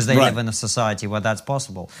rich, because they live in a society where that's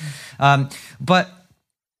possible. But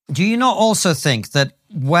do you not also think that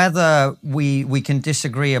whether we can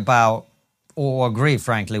disagree about or agree,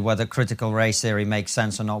 frankly, whether critical race theory makes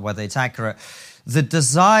sense or not, whether it's accurate, the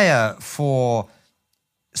desire for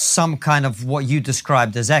some kind of what you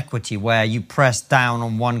described as equity, where you press down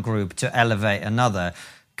on one group to elevate another,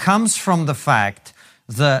 comes from the fact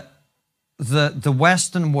that the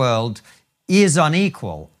Western world is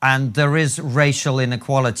unequal and there is racial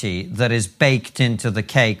inequality that is baked into the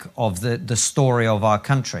cake of the story of our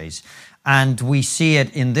countries. And we see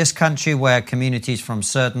it in this country where communities from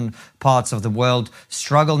certain parts of the world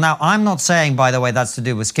struggle. Now, I'm not saying, by the way, that's to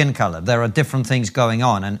do with skin color. There are different things going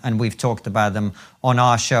on, and we've talked about them on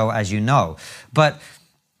our show, as you know. But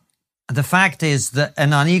the fact is that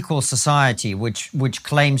an unequal society, which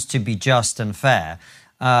claims to be just and fair,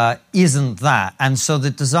 isn't that. And so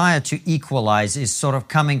the desire to equalize is sort of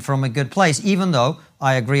coming from a good place, even though,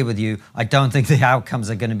 I agree with you, I don't think the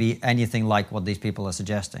outcomes are going to be anything like what these people are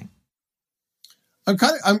suggesting. I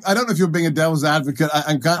don't know if you're being a devil's advocate.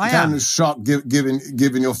 I'm kind of shocked,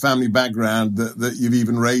 given your family background, that you've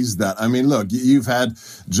even raised that. I mean, look, you've had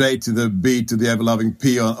J to the B to the ever-loving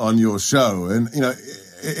P on your show. And, you know,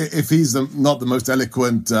 if he's not the most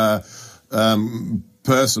eloquent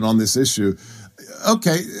person on this issue,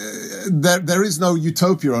 okay, there is no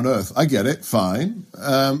utopia on earth. I get it, fine.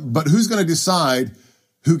 But who's going to decide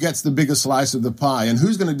who gets the bigger slice of the pie? And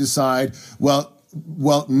who's going to decide, well,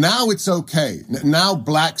 now it's okay. Now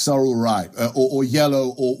blacks are all right, or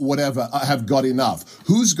yellow, or whatever, have got enough.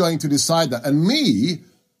 Who's going to decide that? And me,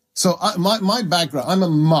 my background, I'm a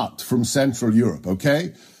mutt from Central Europe,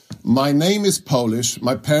 okay? My name is Polish.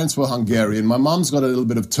 My parents were Hungarian. My mom's got a little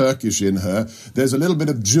bit of Turkish in her. There's a little bit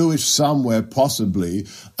of Jewish somewhere, possibly.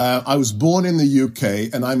 I was born in the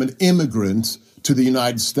UK, and I'm an immigrant to the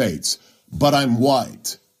United States, but I'm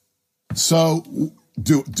white. So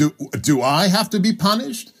do I have to be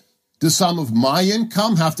punished? Does some of my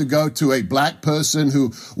income have to go to a black person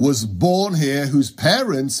who was born here, whose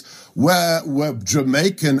parents were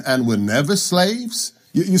Jamaican and were never slaves?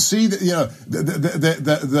 You see that, you know,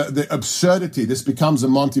 the absurdity. This becomes a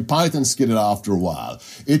Monty Python skit after a while.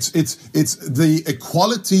 It's the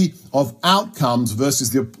equality of outcomes versus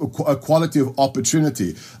the equality of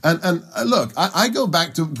opportunity. And look, I go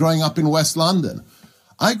back to growing up in West London.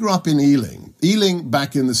 I grew up in Ealing. Ealing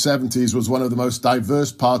back in the 70s was one of the most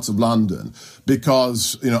diverse parts of London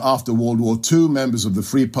because, you know, after World War II, members of the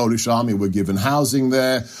Free Polish Army were given housing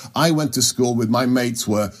there. I went to school with my mates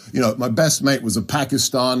my best mate was a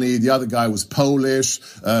Pakistani, the other guy was Polish,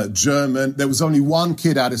 German. There was only one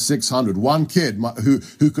kid out of 600, one kid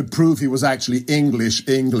who could prove he was actually English,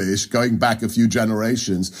 going back a few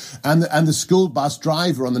generations. And the school bus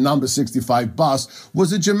driver on the number 65 bus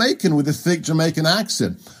was a Jamaican with a thick Jamaican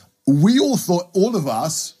accent. We all thought all of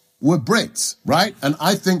us were Brits, right? And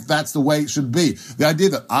I think that's the way it should be. The idea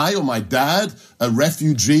that I or my dad, a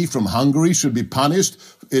refugee from Hungary, should be punished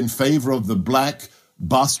in favor of the black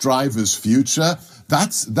bus driver's future,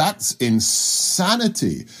 that's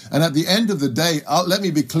insanity. And at the end of the day, let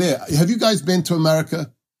me be clear. Have you guys been to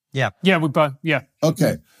America? Yeah. Yeah, we both, yeah.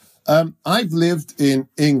 Okay. I've lived in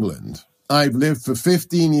England. I've lived for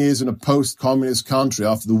 15 years in a post-communist country.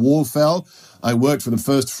 After the wall fell, I worked for the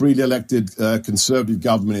first freely elected conservative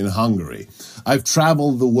government in Hungary. I've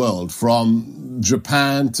traveled the world from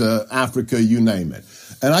Japan to Africa, you name it.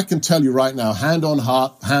 And I can tell you right now, hand on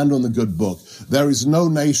heart, hand on the good book, there is no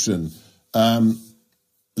nation less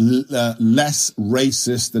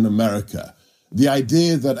racist than America. The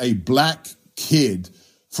idea that a black kid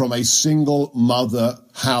from a single mother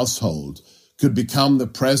household could become the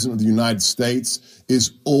president of the United States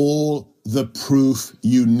is all the proof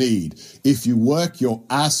you need. If you work your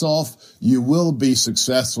ass off, you will be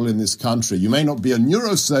successful in this country. You may not be a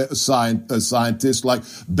neuroscientist like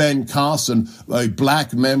Ben Carson, a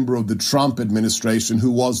black member of the Trump administration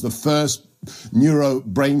who was the first neuro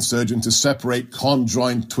brain surgeon to separate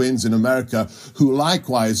conjoined twins in America, who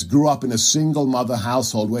likewise grew up in a single mother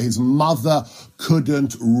household where his mother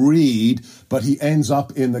couldn't read, but he ends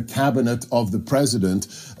up in the cabinet of the president.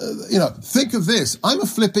 Think of this. I'm a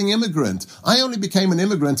flipping immigrant. I only became an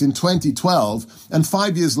immigrant in 2012, and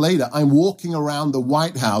 5 years later, I'm walking around the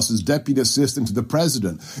White House as deputy assistant to the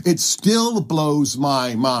president. It still blows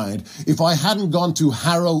my mind. If I hadn't gone to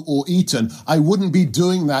Harrow or Eton, I wouldn't be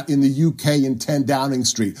doing that in the UK in 10 Downing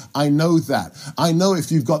Street. I know that. I know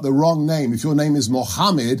if you've got the wrong name, if your name is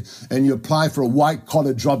Mohammed and you apply for a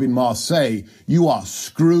white-collar job in Marseille, you are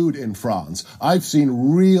screwed in France. I've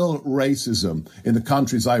seen real racism in the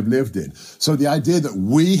countries I've lived in. So the idea that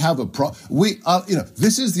we have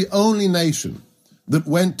this is the only nation that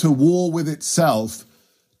went to war with itself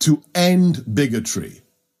to end bigotry.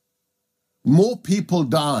 More people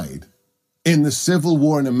died in the Civil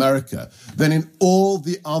War in America than in all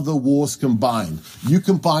the other wars combined. You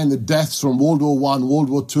combine the deaths from World War I, World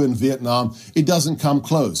War II, and Vietnam, it doesn't come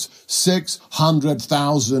close.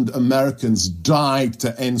 600,000 Americans died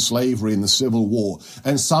to end slavery in the Civil War.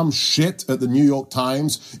 And some shit at the New York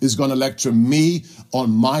Times is going to lecture me on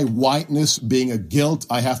my whiteness being a guilt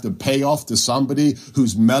I have to pay off to somebody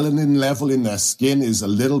whose melanin level in their skin is a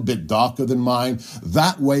little bit darker than mine.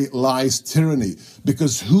 That way lies tyranny.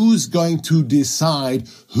 Because who's going to decide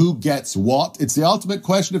who gets what? It's the ultimate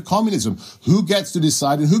question of communism. Who gets to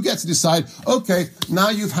decide, and who gets to decide, okay,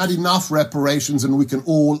 now you've had enough reparations and we can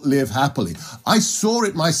all live happily. I saw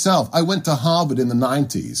it myself. I went to Harvard in the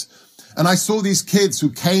 90s, and I saw these kids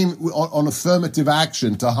who came on affirmative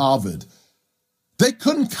action to Harvard. They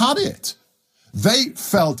couldn't cut it. They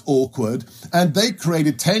felt awkward, and they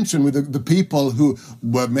created tension with the people who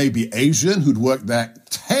were maybe Asian, who'd worked their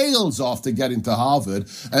tails off to get into Harvard,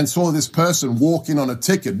 and saw this person walking on a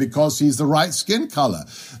ticket because he's the right skin color.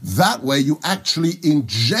 That way, you actually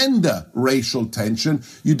engender racial tension.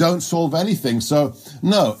 You don't solve anything. So,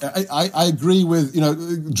 no, I agree with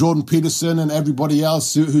Jordan Peterson and everybody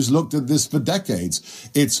else who's looked at this for decades.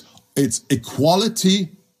 It's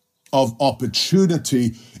equality of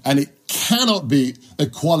opportunity, and it cannot be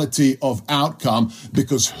equality of outcome,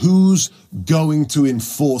 because who's going to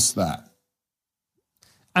enforce that?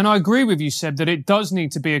 And I agree with you, Seb, that it does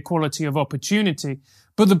need to be equality of opportunity.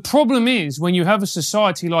 But the problem is, when you have a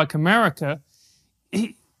society like America,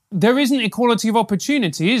 there isn't equality of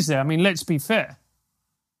opportunity, is there? I mean, let's be fair.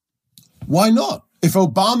 Why not? If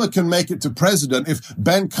Obama can make it to president, if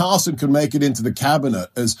Ben Carson can make it into the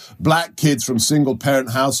cabinet as black kids from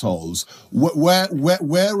single-parent households, where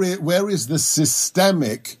is the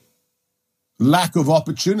systemic lack of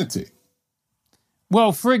opportunity?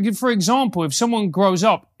 Well, for example, if someone grows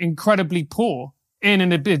up incredibly poor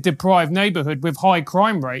in a deprived neighborhood with high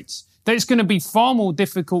crime rates, then it's going to be far more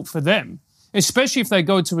difficult for them, especially if they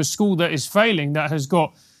go to a school that is failing, that has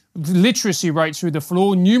got literacy rates through the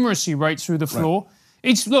floor, numeracy rates through the floor.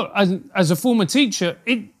 Right. Look, as a former teacher,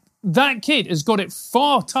 that kid has got it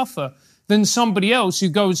far tougher than somebody else who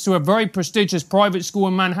goes to a very prestigious private school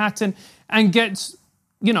in Manhattan and gets,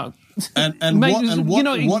 it's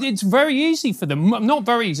very easy for them. Not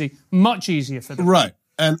very easy, much easier for them. Right.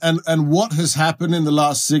 And what has happened in the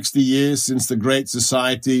last 60 years since the Great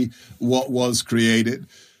Society, what was created?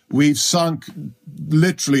 We've sunk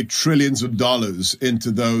literally trillions of dollars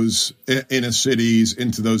into those inner cities,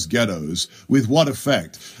 into those ghettos. With what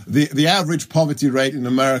effect? The average poverty rate in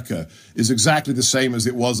America is exactly the same as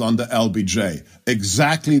it was under LBJ.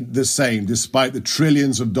 Exactly the same, despite the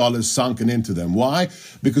trillions of dollars sunken into them. Why?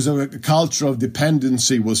 Because a culture of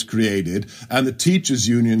dependency was created, and the teachers'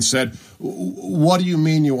 union said, what do you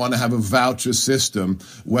mean you want to have a voucher system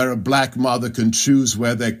where a black mother can choose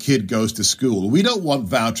where their kid goes to school? We don't want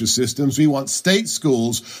voucher systems. We want state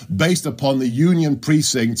schools based upon the union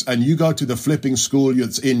precincts, and you go to the flipping school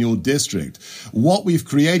that's in your district. What we've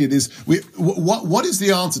created is, what is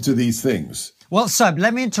the answer to these things? Well, Seb,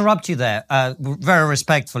 let me interrupt you there very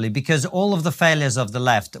respectfully, because all of the failures of the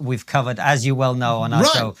left we've covered, as you well know, on our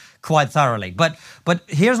show quite thoroughly. But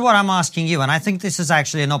here's what I'm asking you, and I think this is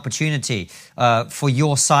actually an opportunity for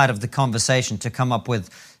your side of the conversation to come up with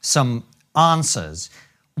some answers.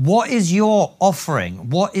 What is your offering?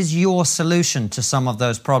 What is your solution to some of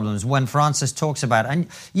those problems when Francis talks about, and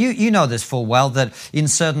you know this full well, that in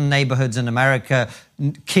certain neighborhoods in America,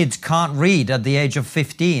 kids can't read at the age of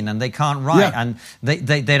 15 and they can't write, and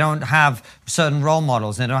they don't have certain role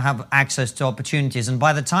models, they don't have access to opportunities, and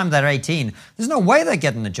by the time they're 18, there's no way they're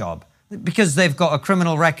getting a job, because they've got a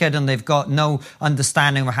criminal record and they've got no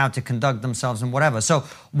understanding of how to conduct themselves and whatever. So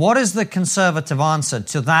what is the conservative answer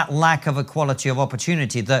to that lack of equality of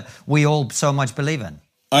opportunity that we all so much believe in?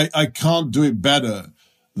 I can't do it better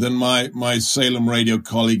than my Salem radio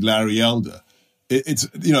colleague, Larry Elder. It's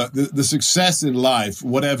the success in life,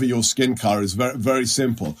 whatever your skin color, is very, very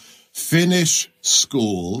simple. Finish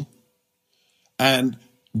school and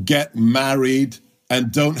get married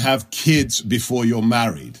and don't have kids before you're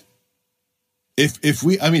married.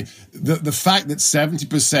 The fact that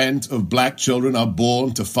 70% of black children are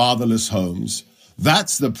born to fatherless homes,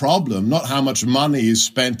 that's the problem, not how much money is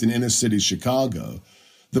spent in inner city Chicago.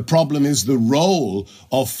 The problem is the role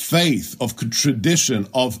of faith, of tradition,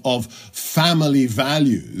 of family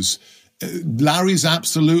values. Larry's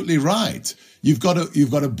absolutely right. You've got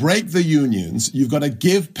to break the unions. You've got to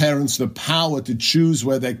give parents the power to choose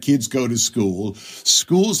where their kids go to school.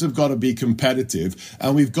 Schools have got to be competitive,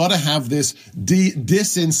 and we've got to have this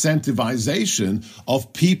disincentivization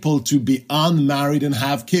of people to be unmarried and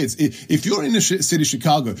have kids. If you're in the city of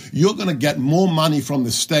Chicago, you're going to get more money from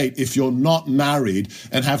the state if you're not married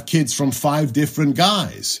and have kids from 5 different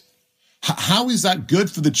guys. How is that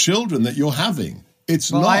good for the children that you're having?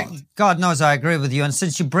 It's not. God knows I agree with you. And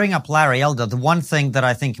since you bring up Larry Elder, the one thing that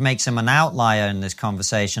I think makes him an outlier in this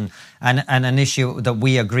conversation, and an issue that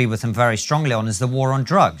we agree with him very strongly on, is the war on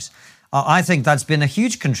drugs. I think that's been a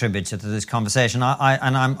huge contributor to this conversation.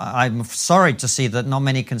 I'm sorry to see that not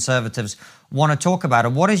many conservatives want to talk about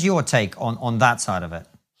it. What is your take on that side of it?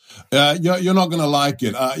 You're not going to like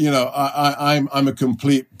it. I'm a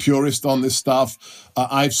complete purist on this stuff.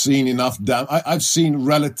 I've seen enough. I've seen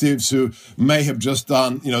relatives who may have just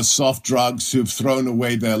done, soft drugs, who've thrown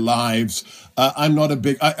away their lives. I'm not a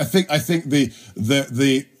big. I think the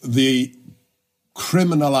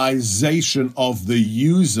criminalization of the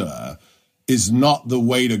user is not the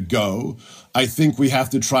way to go. I think we have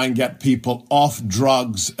to try and get people off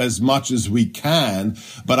drugs as much as we can.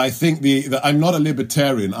 But I think I'm not a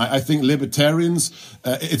libertarian. I think libertarians,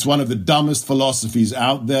 it's one of the dumbest philosophies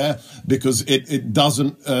out there because it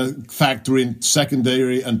doesn't factor in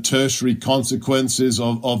secondary and tertiary consequences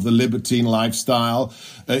of the libertine lifestyle.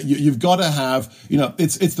 You've got to have,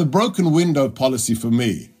 it's the broken window policy for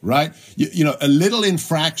me, right? A little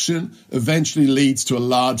infraction eventually leads to a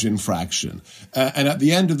large infraction. And at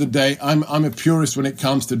the end of the day, I'm a purist when it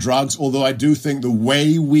comes to drugs, although I do think the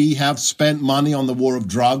way we have spent money on the war of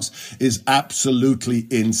drugs is absolutely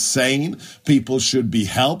insane. People should be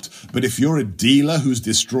helped. But if you're a dealer who's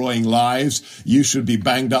destroying lives, you should be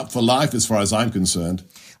banged up for life as far as I'm concerned.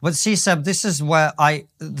 But see, Seb, this is where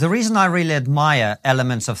the reason I really admire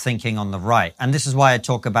elements of thinking on the right, and this is why I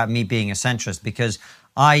talk about me being a centrist, because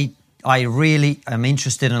I really am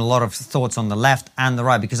interested in a lot of thoughts on the left and the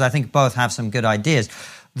right, because I think both have some good ideas.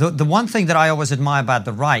 The one thing that I always admire about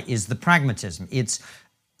the right is the pragmatism. It's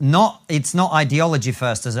not ideology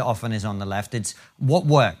first, as it often is on the left. It's what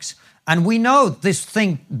works. And we know this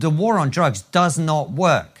thing, the war on drugs, does not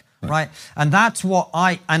work. Right. And that's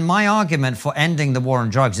and my argument for ending the war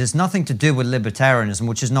on drugs is nothing to do with libertarianism,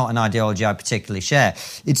 which is not an ideology I particularly share.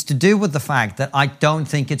 It's to do with the fact that I don't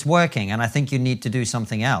think it's working and I think you need to do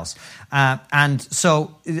something else. And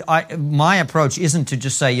so my approach isn't to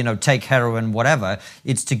just say, take heroin, whatever.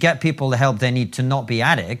 It's to get people the help they need to not be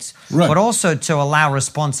addicts, but also to allow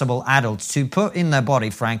responsible adults to put in their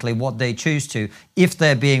body, frankly, what they choose to, if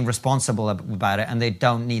they're being responsible about it and they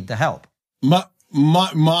don't need the help.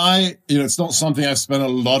 It's not something I've spent a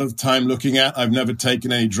lot of time looking at. I've never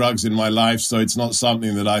taken any drugs in my life, so it's not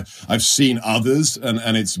something that I've seen others,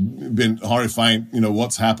 and it's been horrifying,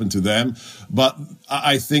 what's happened to them. But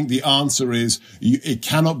I think the answer is it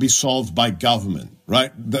cannot be solved by government,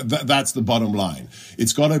 right? That's the bottom line.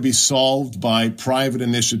 It's got to be solved by private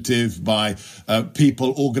initiative, by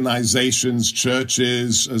people, organizations,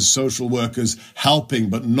 churches, social workers helping,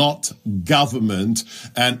 but not government.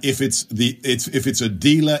 And if it's a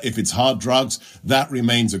dealer, if it's hard drugs, that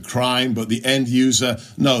remains a crime. But the end user,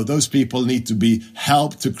 no, those people need to be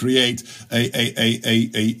helped to create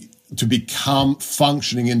to become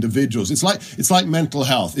functioning individuals. It's like mental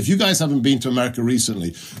health. If you guys haven't been to America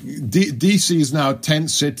recently, DC is now a tent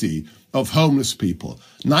city of homeless people.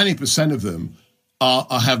 90% of them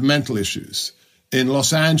have mental issues. In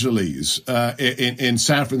Los Angeles, in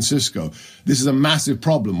San Francisco, this is a massive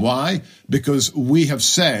problem. Why? Because we have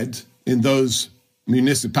said in those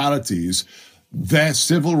municipalities, their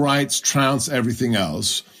civil rights trounce everything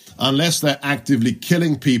else. Unless they're actively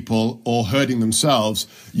killing people or hurting themselves,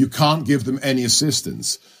 you can't give them any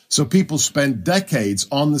assistance. So people spend decades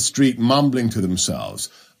on the street mumbling to themselves.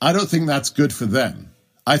 I don't think that's good for them.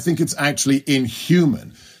 I think it's actually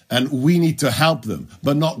inhuman. And we need to help them,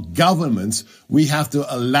 but not governments. We have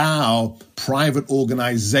to allow private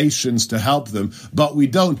organizations to help them, but we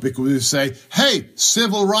don't, because we say, hey,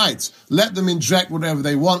 civil rights, let them inject whatever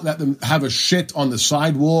they want, let them have a shit on the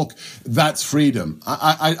sidewalk. That's freedom.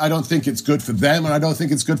 I don't think it's good for them, and I don't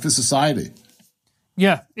think it's good for society.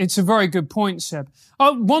 Yeah, it's a very good point, Seb.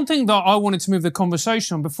 One thing that I wanted to move the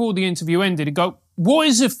conversation on before the interview ended, what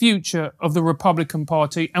is the future of the Republican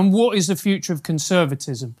Party and what is the future of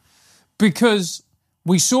conservatism? Because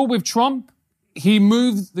we saw with Trump, he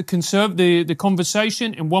moved the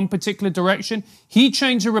conversation in one particular direction. He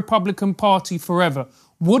changed the Republican Party forever.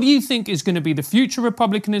 What do you think is going to be the future of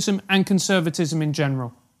republicanism and conservatism in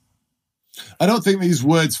general? I don't think these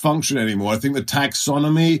words function anymore. I think the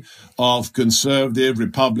taxonomy of conservative,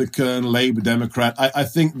 Republican, Labor, Democrat, I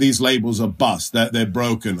think these labels are bust. They're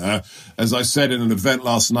broken. As I said in an event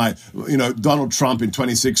last night, Donald Trump in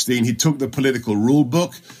 2016, he took the political rule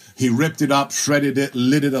book, he ripped it up, shredded it,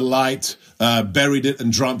 lit it alight, buried it,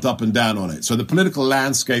 and jumped up and down on it. So the political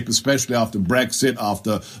landscape, especially after Brexit,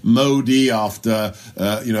 after Modi, after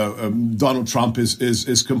Donald Trump,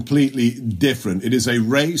 is completely different. It is a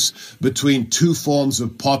race between two forms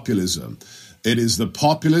of populism. It is the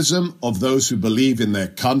populism of those who believe in their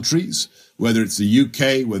countries, whether it's the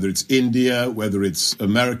UK, whether it's India, whether it's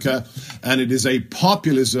America. And it is a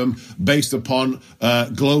populism based upon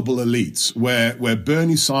global elites, where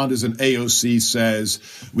Bernie Sanders and AOC says,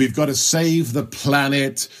 we've got to save the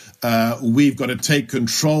planet, we've got to take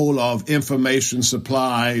control of information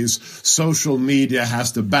supplies, social media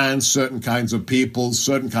has to ban certain kinds of people,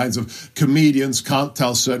 certain kinds of comedians can't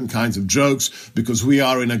tell certain kinds of jokes because we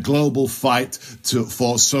are in a global fight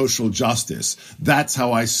for social justice. That's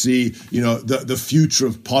how I see, the future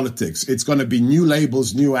of politics. It's going to be new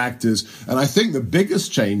labels, new actors. And I think the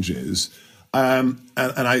biggest change is, and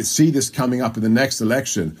I see this coming up in the next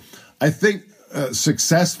election. I think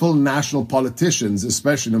successful national politicians,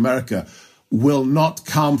 especially in America, will not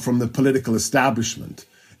come from the political establishment.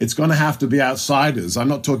 It's going to have to be outsiders. I'm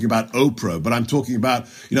not talking about Oprah, but I'm talking about,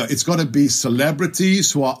 it's got to be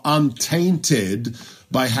celebrities who are untainted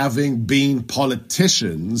by having been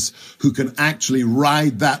politicians who can actually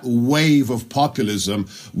ride that wave of populism,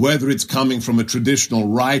 whether it's coming from a traditional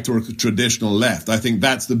right or a traditional left. I think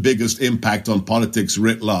that's the biggest impact on politics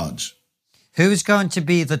writ large. Who's going to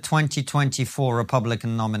be the 2024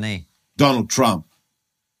 Republican nominee? Donald Trump.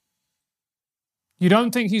 You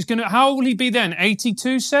don't think he's going to... How old will he be then?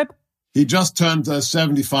 82, Seb? He just turned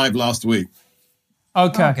 75 last week.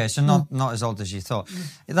 Okay, so not as old as you thought.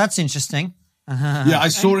 That's interesting. Yeah, I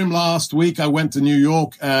saw him last week. I went to New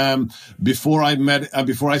York. Before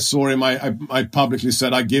I saw him, I publicly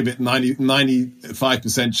said I give it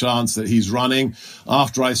 95% chance that he's running.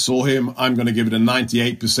 After I saw him, I'm going to give it a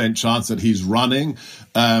 98% chance that he's running.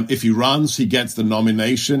 If he runs, he gets the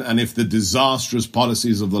nomination. And if the disastrous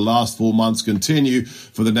policies of the last 4 months continue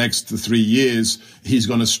for the next 3 years, he's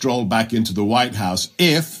going to stroll back into the White House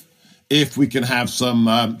if we can have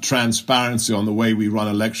some transparency on the way we run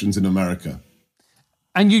elections in America.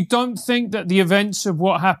 And you don't think that the events of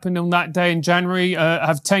what happened on that day in January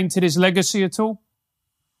have tainted his legacy at all?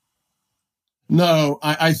 No,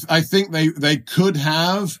 I think they could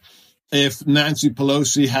have if Nancy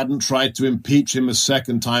Pelosi hadn't tried to impeach him a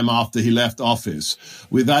second time after he left office.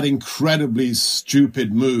 With that incredibly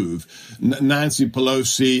stupid move, Nancy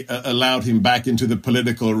Pelosi allowed him back into the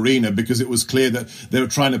political arena because it was clear that they were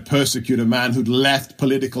trying to persecute a man who'd left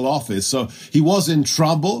political office. So he was in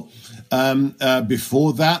trouble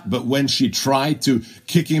before that, but when she tried to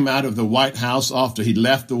kick him out of the White House after he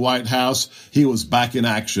left the White House, he was back in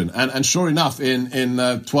action. And sure enough,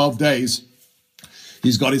 in 12 days,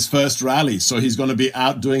 he's got his first rally, so he's going to be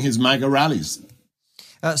out doing his MAGA rallies.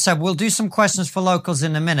 Seb, we'll do some questions for locals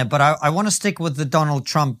in a minute, but I want to stick with the Donald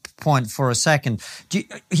Trump point for a second.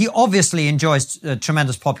 He obviously enjoys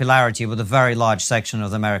tremendous popularity with a very large section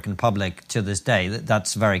of the American public to this day.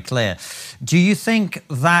 That's very clear. Do you think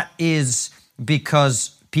that is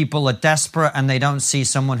because people are desperate and they don't see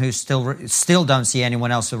someone who still don't see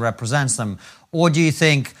anyone else who represents them? Or do you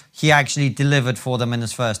think he actually delivered for them in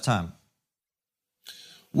his first term?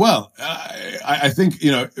 Well, I think,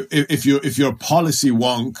 if you're a policy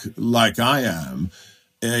wonk like I am,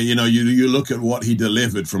 you look at what he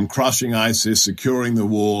delivered, from crushing ISIS, securing the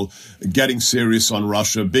wall, getting serious on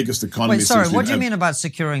Russia, biggest economy. Wait, sorry, what do you mean about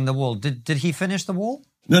securing the wall? Did he finish the wall?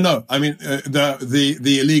 No. I mean,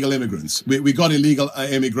 the illegal immigrants. We got illegal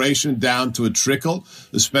immigration down to a trickle,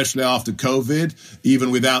 especially after COVID,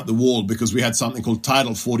 even without the wall, because we had something called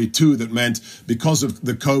Title 42 that meant because of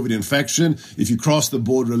the COVID infection, if you crossed the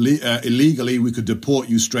border illegally, we could deport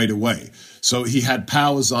you straight away. So he had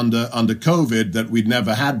powers under COVID that we'd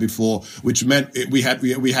never had before, which meant we had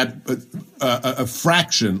a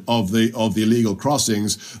fraction of the illegal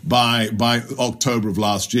crossings by October of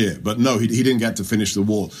last year. But no, he didn't get to finish the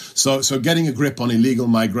wall. So getting a grip on illegal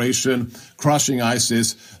migration, crushing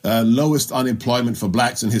ISIS, lowest unemployment for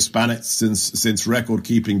blacks and Hispanics since record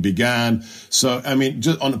keeping began. So, I mean,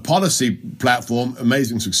 just on a policy platform,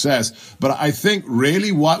 amazing success. But I think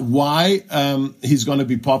really why he's going to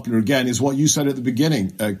be popular again is what you said at the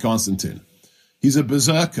beginning, Konstantin. He's a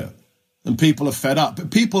berserker and people are fed up. But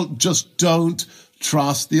people just don't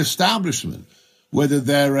trust the establishment, whether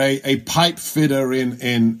they're a pipe fitter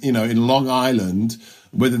in Long Island,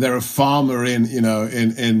 whether they're a farmer in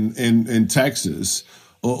Texas,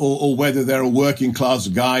 or whether they're a working class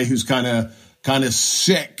guy who's kind of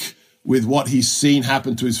sick with what he's seen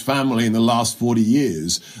happen to his family in the last 40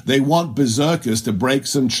 years. They want berserkers to break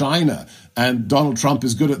some china, and Donald Trump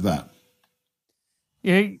is good at that.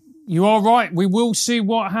 Yeah, you are right. We will see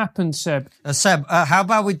what happens, Seb. Seb, how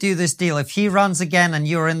about we do this deal? If he runs again and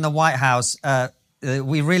you're in the White House,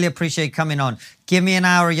 we really appreciate coming on. Give me an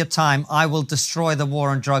hour of your time. I will destroy the war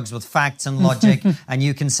on drugs with facts and logic, and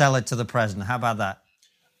you can sell it to the president. How about that?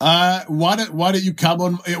 Why don't you come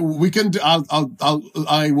on? We can.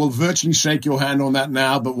 I will virtually shake your hand on that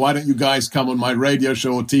now. But why don't you guys come on my radio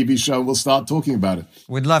show or TV show? And we'll start talking about it.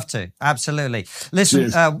 We'd love to. Absolutely.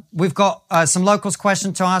 Listen, we've got some locals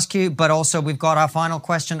question to ask you, but also we've got our final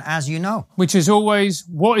question, as you know, which is always,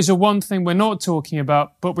 what is the one thing we're not talking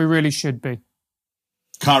about, but we really should be?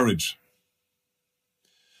 Courage.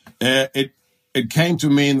 It came to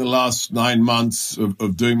me in the last 9 months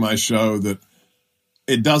of doing my show that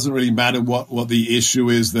it doesn't really matter what the issue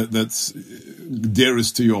is that's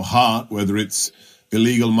dearest to your heart, whether it's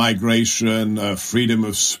illegal migration, freedom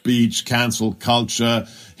of speech, cancel culture,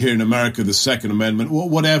 here in America, the Second Amendment,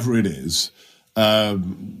 whatever it is. The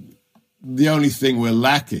only thing we're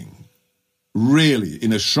lacking, really,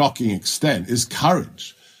 in a shocking extent, is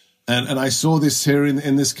courage. And I saw this here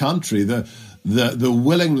in this country, the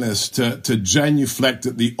willingness to genuflect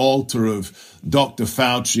at the altar of Dr.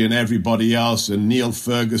 Fauci and everybody else and Neil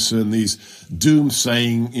Ferguson, these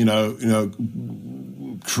doomsaying,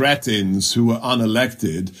 cretins who were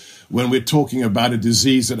unelected, when we're talking about a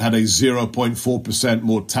disease that had a 0.4%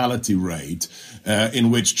 mortality rate,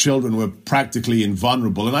 in which children were practically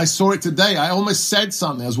invulnerable. And I saw it today. I almost said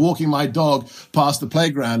something. I was walking my dog past the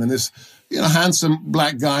playground, and this, handsome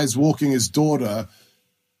black guy is walking his daughter,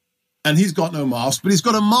 and he's got no mask, but he's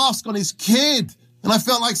got a mask on his kid. And I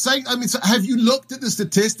felt like saying, so have you looked at the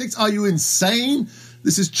statistics? Are you insane?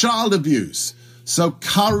 This is child abuse. So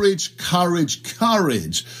courage, courage,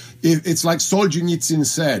 courage. It's like Solzhenitsyn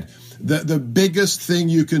said, the biggest thing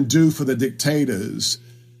you can do for the dictators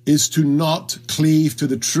is to not cleave to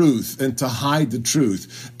the truth and to hide the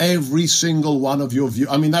truth. Every single one of your views.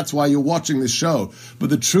 That's why you're watching this show. But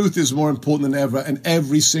the truth is more important than ever, and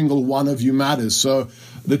every single one of you matters. So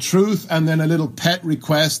the truth, and then a little pet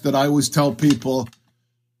request that I always tell people,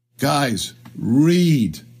 guys,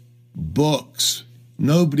 read books.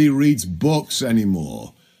 Nobody reads books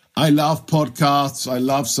anymore. I love podcasts, I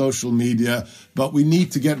love social media, but we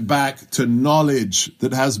need to get back to knowledge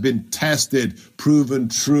that has been tested, proven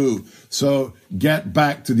true. So get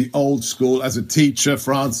back to the old school. As a teacher,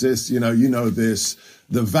 Francis, you know this,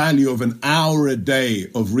 the value of an hour a day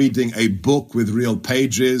of reading a book with real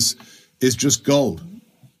pages is just gold.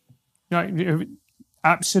 No,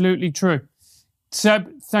 absolutely true.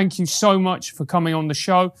 Seb, thank you so much for coming on the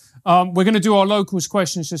show. We're going to do our locals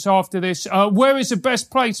questions just after this. Where is the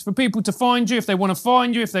best place for people to find you, if they want to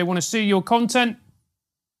find you, if they want to see your content?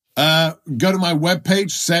 Go to my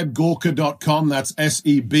webpage, sebgorka.com. That's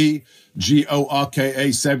SEBGORKA,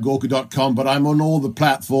 sebgorka.com. But I'm on all the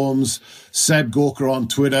platforms. Seb Gorka on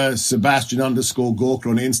Twitter, Sebastian_Gorka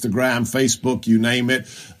on Instagram, Facebook, you name it.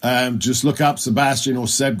 Just look up Sebastian or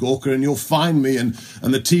Seb Gorka and you'll find me. And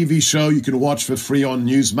the TV show you can watch for free on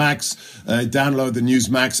Newsmax. Download the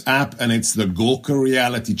Newsmax app, and it's the Gorka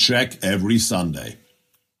Reality Check every Sunday.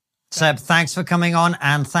 Seb, thanks for coming on,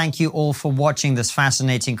 and thank you all for watching this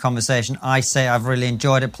fascinating conversation. I say I've really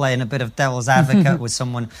enjoyed it, playing a bit of devil's advocate with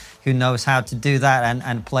someone who knows how to do that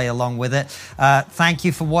and play along with it. Thank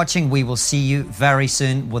you for watching. We will see you very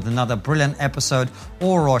soon with another brilliant episode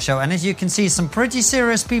or Raw Show. And as you can see, some pretty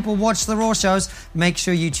serious people watch the Raw shows. Make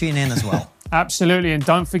sure you tune in as well. Absolutely, and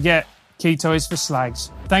don't forget, keto is for slags.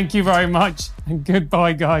 Thank you very much, and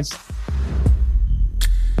goodbye, guys.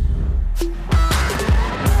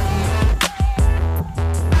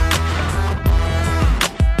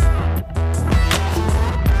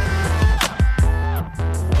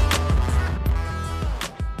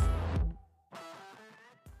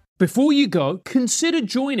 Before you go, consider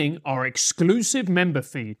joining our exclusive member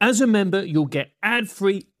feed. As a member, you'll get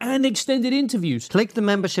ad-free and extended interviews. Click the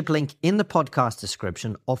membership link in the podcast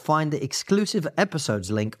description or find the exclusive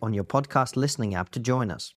episodes link on your podcast listening app to join us.